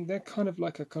introducing. They're kind of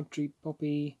like a country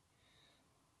poppy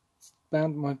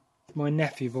band. My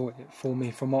nephew bought it for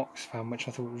me from Oxfam, which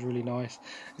I thought was really nice.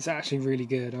 It's actually really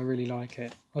good. I really like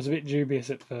it. I was a bit dubious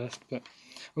at first, but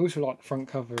I also like the front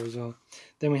cover as well.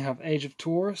 Then we have Age of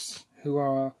Taurus, who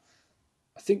are,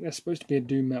 I think they're supposed to be a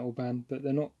doom metal band, but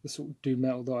they're not the sort of doom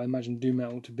metal that I imagine doom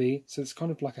metal to be. So it's kind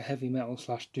of like a heavy metal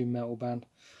 / doom metal band.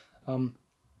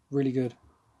 Really good.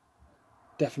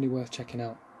 Definitely worth checking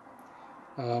out.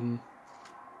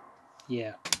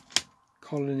 Yeah.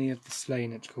 Colony of the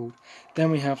Slain, it's called.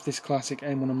 Then we have this classic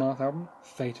Aim on a Marth album,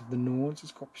 Fate of the Nords.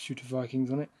 It's got Pursuit of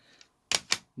Vikings on it.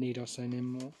 Need I say no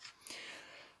more?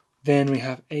 Then we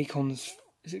have Akon's,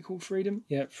 is it called Freedom?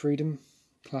 Yeah, Freedom.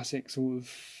 Classic sort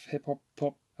of hip-hop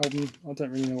pop album. I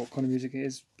don't really know what kind of music it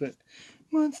is, but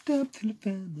one step till I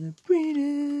find my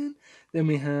freedom. Then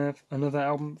we have another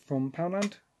album from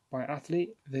Poundland by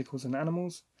Athlete, Vehicles and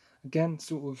Animals. Again,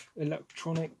 sort of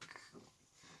electronic,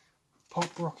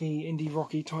 pop rocky, indie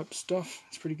rocky type stuff.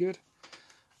 It's pretty good.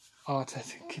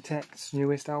 Architect's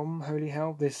newest album, Holy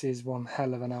Hell. This is one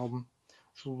hell of an album.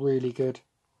 It's really good.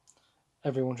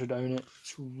 Everyone should own it.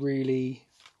 It's really,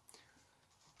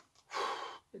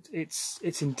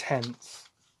 it's intense.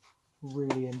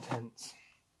 Really intense.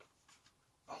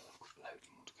 Oh, loads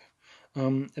more to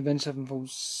go. Avenged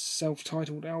Sevenfold's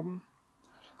self-titled album.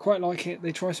 Quite like it.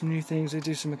 They try some new things. They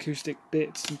do some acoustic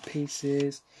bits and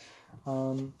pieces.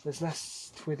 There's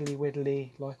less twiddly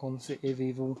widdly like on City of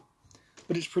Evil,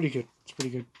 but it's pretty good. It's pretty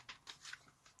good.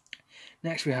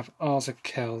 Next we have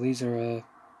Arzakel. These are a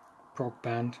prog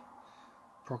band,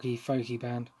 proggy folky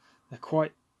band. They're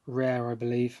quite rare, I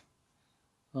believe.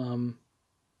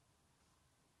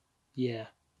 Yeah,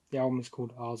 the album is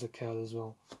called Arzakel as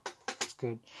well. It's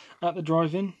good. At the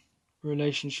Drive-In,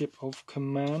 Relationship of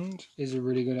Command is a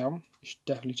really good album. You should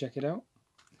definitely check it out.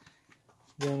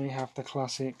 Then we have the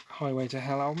classic Highway to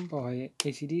Hell album by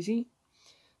AC/DC.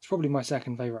 It's probably my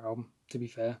second favourite album, to be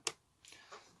fair.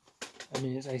 I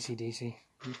mean, it's AC/DC.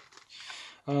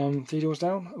 3 Doors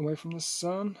Down, Away from the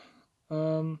Sun.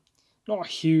 Not a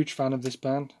huge fan of this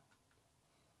band,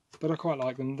 but I quite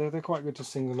like them. They're quite good to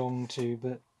sing along to,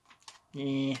 but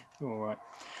Yeah, alright.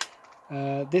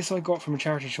 This I got from a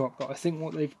charity shop, but I think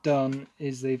what they've done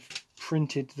is they've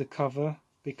printed the cover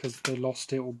because they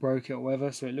lost it or broke it or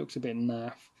whatever, so it looks a bit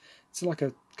naff. It's like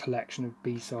a collection of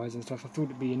B-sides and stuff. I thought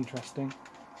it'd be interesting.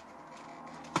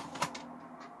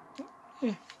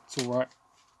 Yeah, it's alright.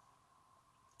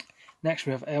 Next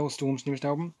we have Ailstorm's newest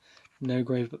album, No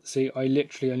Grave But the Sea. I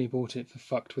literally only bought it for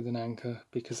Fucked With an Anchor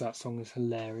because that song is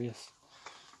hilarious.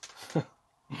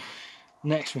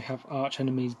 Next we have Arch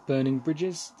Enemy's Burning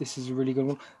Bridges. This is a really good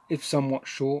one. It's somewhat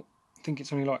short. I think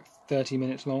it's only like 30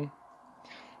 minutes long.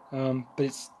 But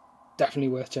it's definitely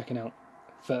worth checking out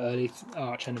for early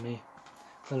Arch Enemy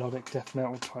melodic death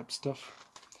metal type stuff.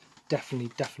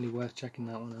 Definitely worth checking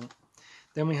that one out.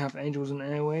 Then we have Angels and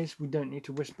Airways, We Don't Need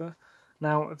to Whisper.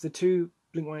 Now, of the two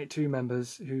Blink-182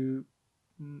 members who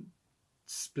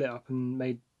split up and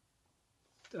made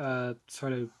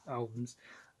solo albums,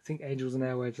 I think Angels and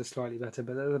Airwaves are slightly better,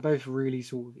 but they're both really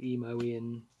sort of emo-y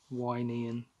and whiny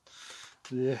and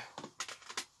bleh.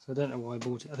 So I don't know why I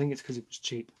bought it. I think it's because it was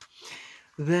cheap.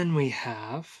 Then we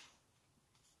have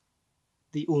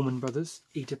the Allman Brothers,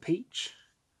 Eat a Peach.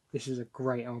 This is a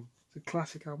great album. It's a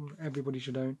classic album everybody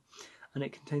should own. And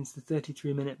it contains the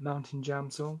 33-minute Mountain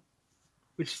Jam song,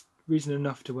 which is reason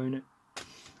enough to own it.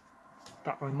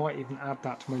 But I might even add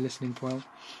that to my listening pile.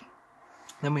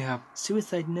 Then we have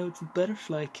Suicide Notes and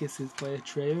Butterfly Kisses by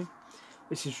Atreyu.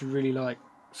 This is really like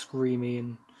screamy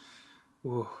and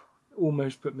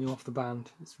almost put me off the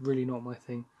band. It's really not my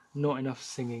thing. Not enough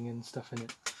singing and stuff in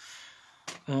it.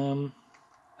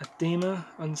 Adema,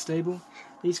 Unstable.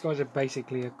 These guys are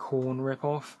basically a Korn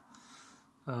rip-off.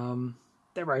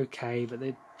 They're okay, but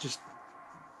they're just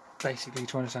basically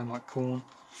trying to sound like Korn.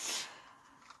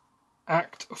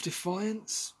 Act of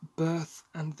Defiance, Birth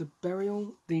and the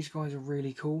Burial. These guys are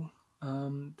really cool.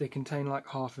 They contain like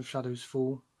half of Shadows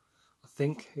Fall, I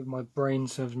think, if my brain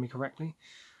serves me correctly.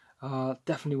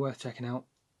 Definitely worth checking out.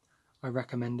 I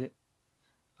recommend it.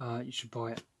 You should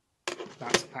buy it.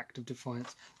 That's Act of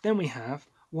Defiance. Then we have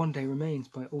One Day Remains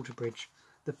by Alter Bridge.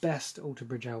 The best Alter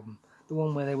Bridge album. The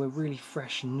one where they were really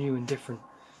fresh and new and different,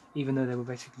 even though they were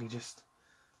basically just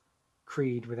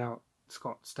Creed without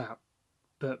Scott Stapp.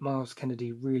 But Miles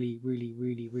Kennedy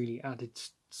really added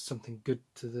something good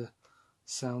to the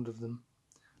sound of them.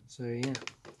 So yeah.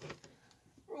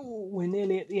 Oh, we're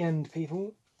nearly at the end,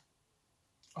 people.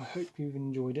 I hope you've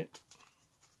enjoyed it.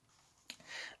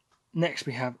 Next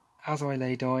we have As I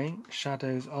Lay Dying,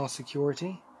 Shadows Are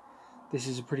Security. This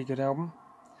is a pretty good album.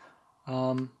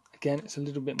 Again, it's a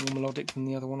little bit more melodic than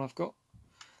the other one I've got.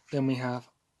 Then we have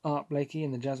Art Blakey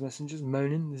and the Jazz Messengers,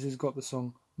 Moanin'. This has got the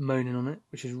song Moanin' on it,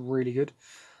 which is really good.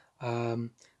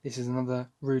 This is another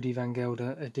Rudy Van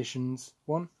Gelder Editions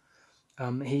one.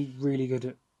 He's really good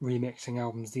at remixing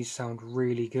albums. These sound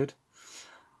really good.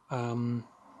 We've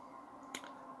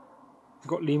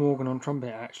got Lee Morgan on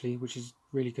trumpet, actually, which is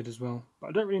really good as well. But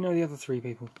I don't really know the other three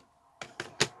people.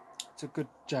 It's a good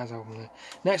jazz album, though.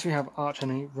 Next we have Arch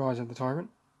Enemy, Rise of the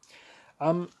Tyrant.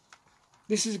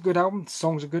 This is a good album. The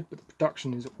songs are good, but the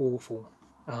production is awful.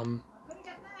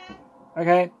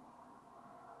 Okay.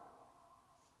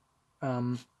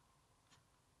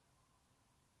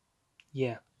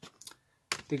 Yeah.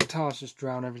 The guitars just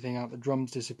drown everything out. The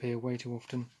drums disappear way too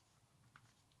often.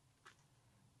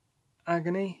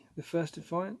 Agony, The First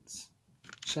Defiance.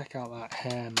 Check out that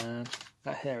hair, man.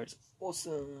 That hair is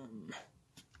awesome.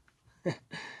 I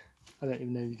don't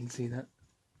even know if you can see that.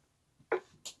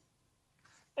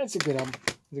 It's a good album.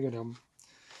 It's a good album.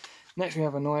 Next we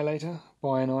have Annihilator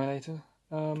by Annihilator.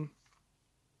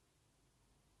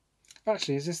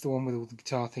 Actually, is this the one with all the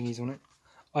guitar thingies on it?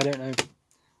 I don't know.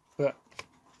 But,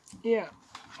 yeah.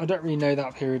 I don't really know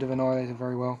that period of Annihilator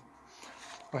very well.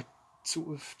 I sort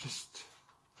of just...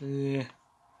 They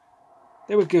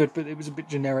were good, but it was a bit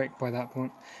generic by that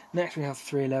point. Next we have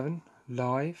 311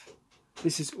 Live.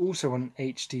 This is also on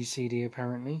HD CD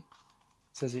apparently. It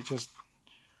says it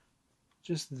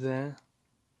just there.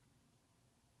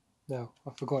 No,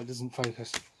 I forgot it doesn't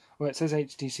focus. Well, it says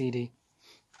HD CD.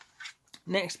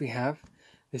 Next we have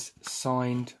this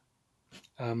signed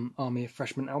Army of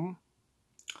Freshmen album.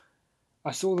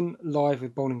 I saw them live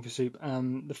with Bowling for Soup,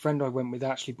 and the friend I went with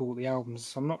actually bought the albums,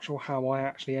 so I'm not sure how I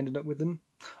actually ended up with them.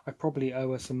 I probably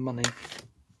owe her some money.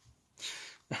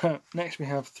 Next we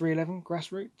have 311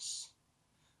 Grassroots.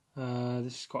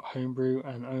 This has got Homebrew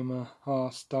and Omaha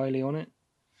Styley on it.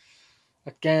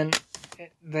 Again,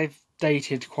 they've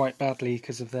dated quite badly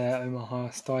because of their Omaha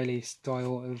Styley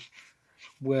style of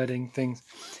wording things.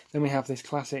 Then we have this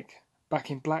classic Back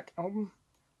in Black album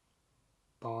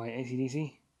by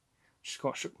AC/DC. Which has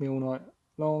got Shook Me All Night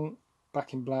Long,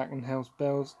 Back in Black and Hell's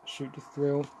Bells, Shoot to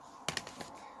Thrill.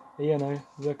 You know,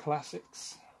 the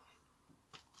classics.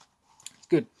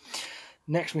 Good.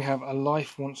 Next we have A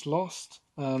Life Once Lost.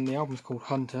 The album's called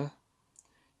Hunter.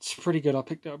 It's pretty good. I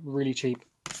picked it up really cheap.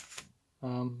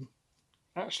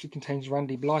 Actually contains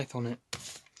Randy Blythe on it.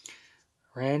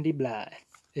 Randy Blythe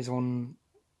is on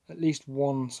at least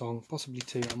one song, possibly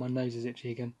two, and my nose is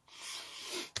itchy again.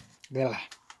 Blah.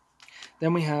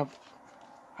 Then we have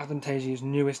Avantasia's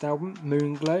newest album,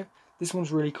 Moonglow. This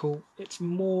one's really cool. It's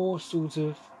more sort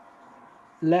of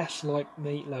less like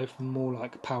Meatloaf and more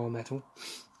like power metal.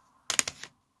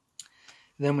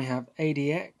 Then we have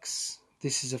ADX.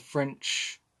 This is a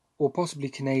French or possibly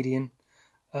Canadian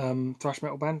thrash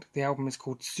metal band. The album is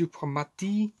called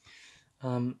Suprematie.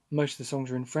 Most of the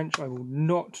songs are in French. I will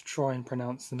not try and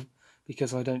pronounce them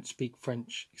because I don't speak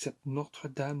French, except Notre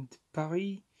Dame de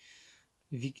Paris,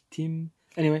 Victime.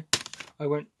 Anyway, I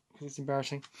won't because it's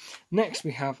embarrassing. Next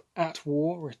we have At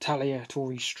War,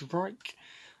 Retaliatory Strike.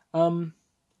 They're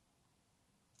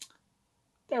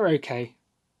okay.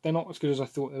 They're not as good as I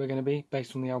thought they were going to be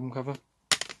based on the album cover.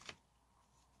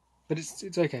 But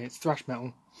it's okay. It's thrash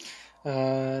metal.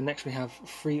 Next we have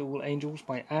Free All Angels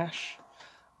by Ash.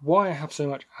 Why I have so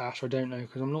much Ash, I don't know,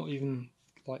 because I'm not even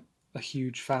like a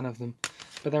huge fan of them.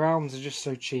 But their albums are just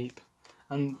so cheap,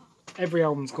 and every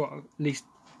album's got at least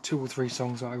 2 or 3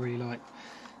 songs that I really like.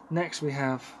 Next we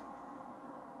have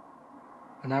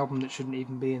an album that shouldn't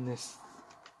even be in this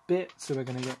bit, so we're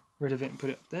going to get rid of it and put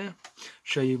it up there.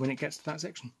 Show you when it gets to that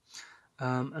section.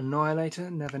 Annihilator,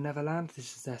 Never Neverland.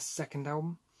 This is their second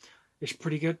album. It's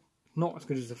pretty good. Not as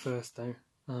good as the first though,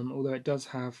 although it does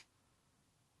have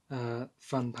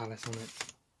Fun Palace on it,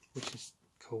 which is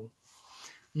cool.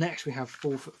 Next we have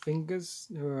 4 Foot Fingers,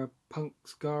 who are a punk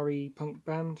scary punk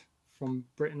band from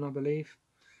Britain, I believe.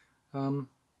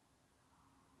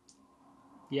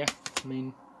 Yeah, I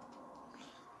mean,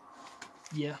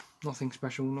 yeah, nothing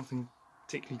special, nothing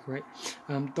particularly great.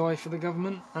 Die for the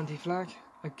Government, Anti-Flag.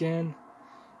 Again,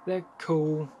 they're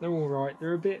cool, they're alright,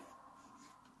 they're a bit,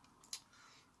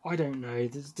 I don't know,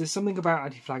 there's something about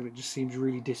Anti-Flag that just seems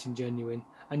really disingenuine,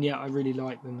 and yet I really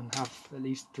like them and have at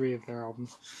least 3 of their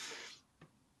albums.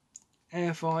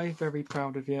 AFI, very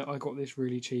proud of you. I got this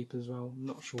really cheap as well,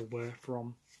 not sure where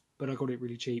from, but I got it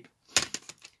really cheap.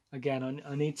 Again,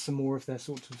 I need some more of their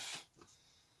sort of,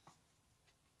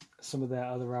 some of their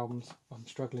other albums. I'm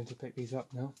struggling to pick these up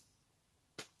now.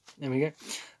 There we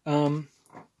go.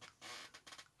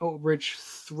 Alter Bridge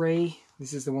 3,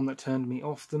 this is the one that turned me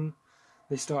off them.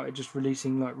 They started just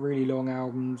releasing like really long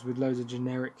albums with loads of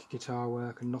generic guitar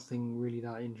work and nothing really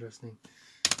that interesting.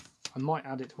 I might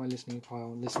add it to my listening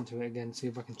pile and listen to it again, see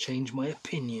if I can change my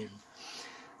opinion.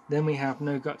 Then we have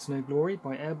No Guts, No Glory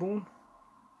by Airborne.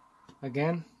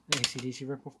 Again, AC/DC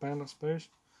rip-off band, I suppose.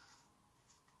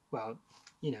 Well,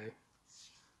 you know,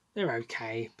 they're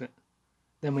okay, but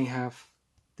then we have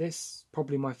this,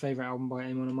 probably my favourite album by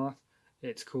Amon Amarth.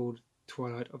 It's called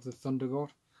Twilight of the Thunder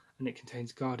God, and it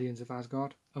contains Guardians of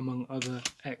Asgard, among other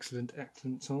excellent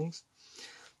songs.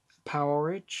 Power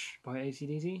Ridge by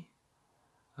AC/DC.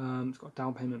 It's got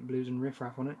Down Payment Blues and Riff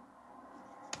Raff on it.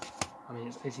 I mean,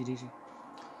 it's AC/DC.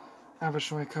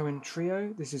 Avishai Cohen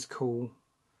Trio. This is cool.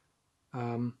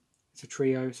 It's a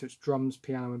trio, so it's drums,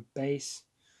 piano and bass.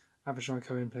 Avishai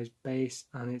Cohen plays bass,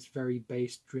 and it's very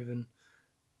bass driven,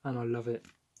 and I love it.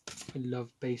 I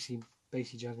love bassy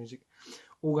jazz music.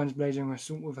 All Guns Blazing are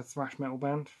sort of a thrash metal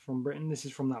band from Britain. This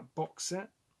is from that box set.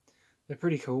 They're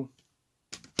pretty cool.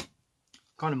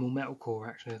 Kind of more metalcore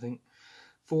actually, I think.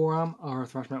 Forearm are a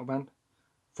thrash metal band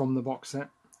from the box set.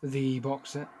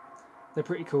 They're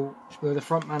pretty cool. Though the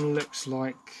frontman looks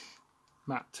like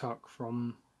Matt Tuck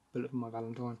from Bullet for My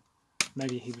Valentine.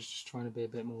 Maybe he was just trying to be a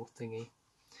bit more thingy.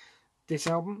 This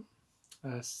album,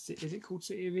 is it called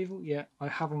City of Evil? Yeah, I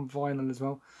have on vinyl as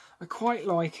well. I quite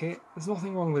like it. There's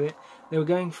nothing wrong with it. They were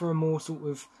going for a more sort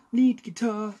of lead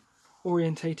guitar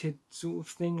orientated sort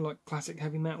of thing, like classic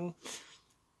heavy metal.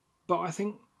 But I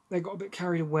think they got a bit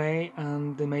carried away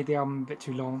and they made the album a bit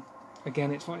too long.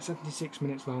 Again, it's like 76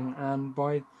 minutes long, and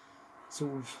by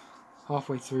sort of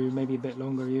halfway through, maybe a bit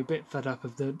longer, you're a bit fed up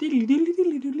of the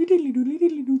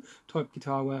type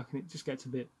guitar work, and it just gets a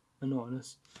bit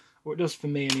monotonous. Or it does for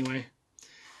me anyway.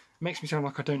 It makes me sound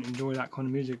like I don't enjoy that kind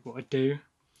of music, but I do.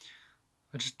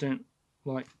 I just don't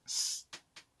like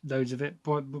loads of it.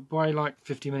 By like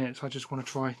 50 minutes, I just want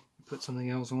to try and put something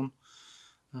else on.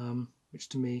 Which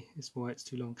to me is why it's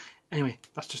too long. Anyway,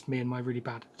 that's just me and my really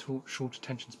bad short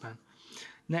attention span.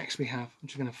 Next we have, I'm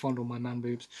just going to fondle my man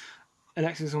boobs,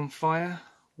 Alexis on Fire,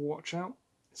 Watch Out.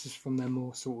 This is from their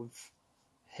more sort of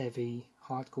heavy,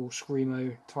 hardcore,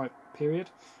 screamo type period.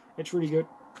 It's really good.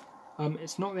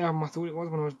 It's not the album I thought it was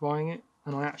when I was buying it.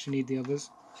 and I actually need the others.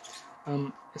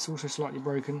 It's also slightly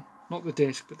broken, not the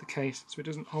disc but the case, so it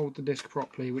doesn't hold the disc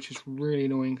properly, which is really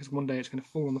annoying because one day it's going to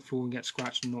fall on the floor and get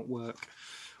scratched and not work,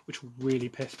 which will really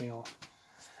piss me off.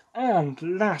 And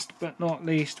last but not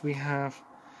least, we have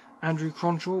Andrew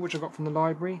Cronshaw, which I got from the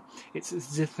library. It's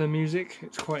zither music.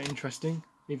 It's quite interesting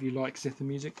if you like zither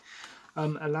music.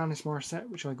 Alanis Morissette,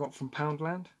 which I got from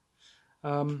Poundland.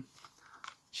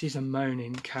 She's a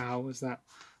moaning cow, as that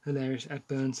hilarious Ed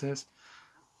Burns says.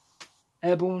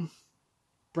 Airborne,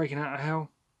 Breaking Out of Hell.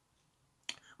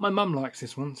 My mum likes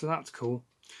this one, so that's cool.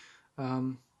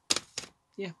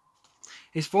 Yeah.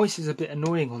 His voice is a bit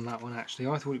annoying on that one, actually.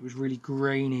 I thought it was really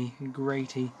grainy and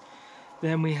graty.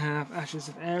 Then we have Ashes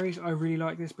of Aries. I really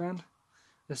like this band.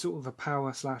 They're sort of a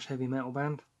power / heavy metal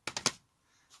band.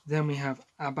 Then we have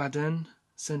Abaddon,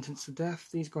 Sentenced to Death.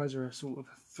 These guys are a sort of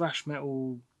thrash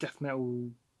metal, death metal,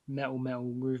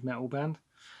 groove metal band.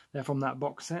 They're from that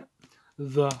box set,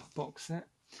 the box set.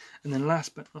 And then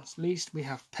last but not least, we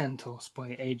have Pentos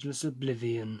by Ageless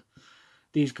Oblivion.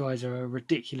 These guys are a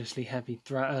ridiculously heavy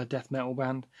death metal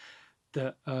band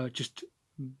that just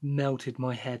melted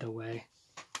my head away.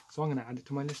 So I'm going to add it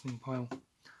to my listening pile.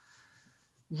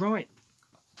 Right.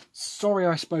 Sorry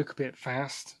I spoke a bit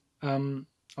fast.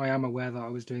 I am aware that I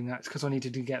was doing that. It's because I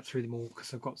needed to get through them all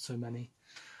because I've got so many.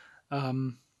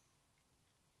 Thank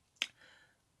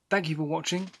you for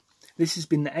watching. This has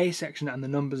been the A section and the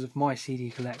numbers of my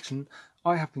CD collection.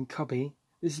 I have been Cubby.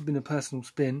 This has been a personal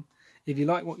spin. If you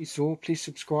like what you saw, please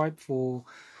subscribe for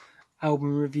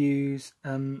album reviews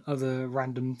and other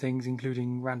random things,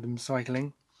 including random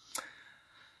cycling.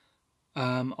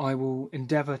 I will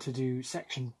endeavour to do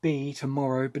section B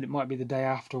tomorrow, but it might be the day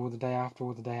after or the day after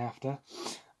or the day after.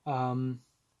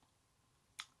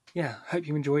 Yeah, hope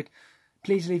you enjoyed.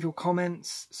 Please leave your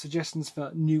comments, suggestions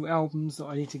for new albums that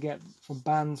I need to get from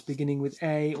bands beginning with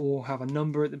A or have a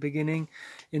number at the beginning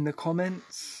in the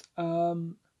comments.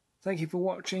 Thank you for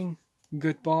watching.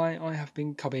 Goodbye. I have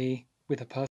been Cubby with a person.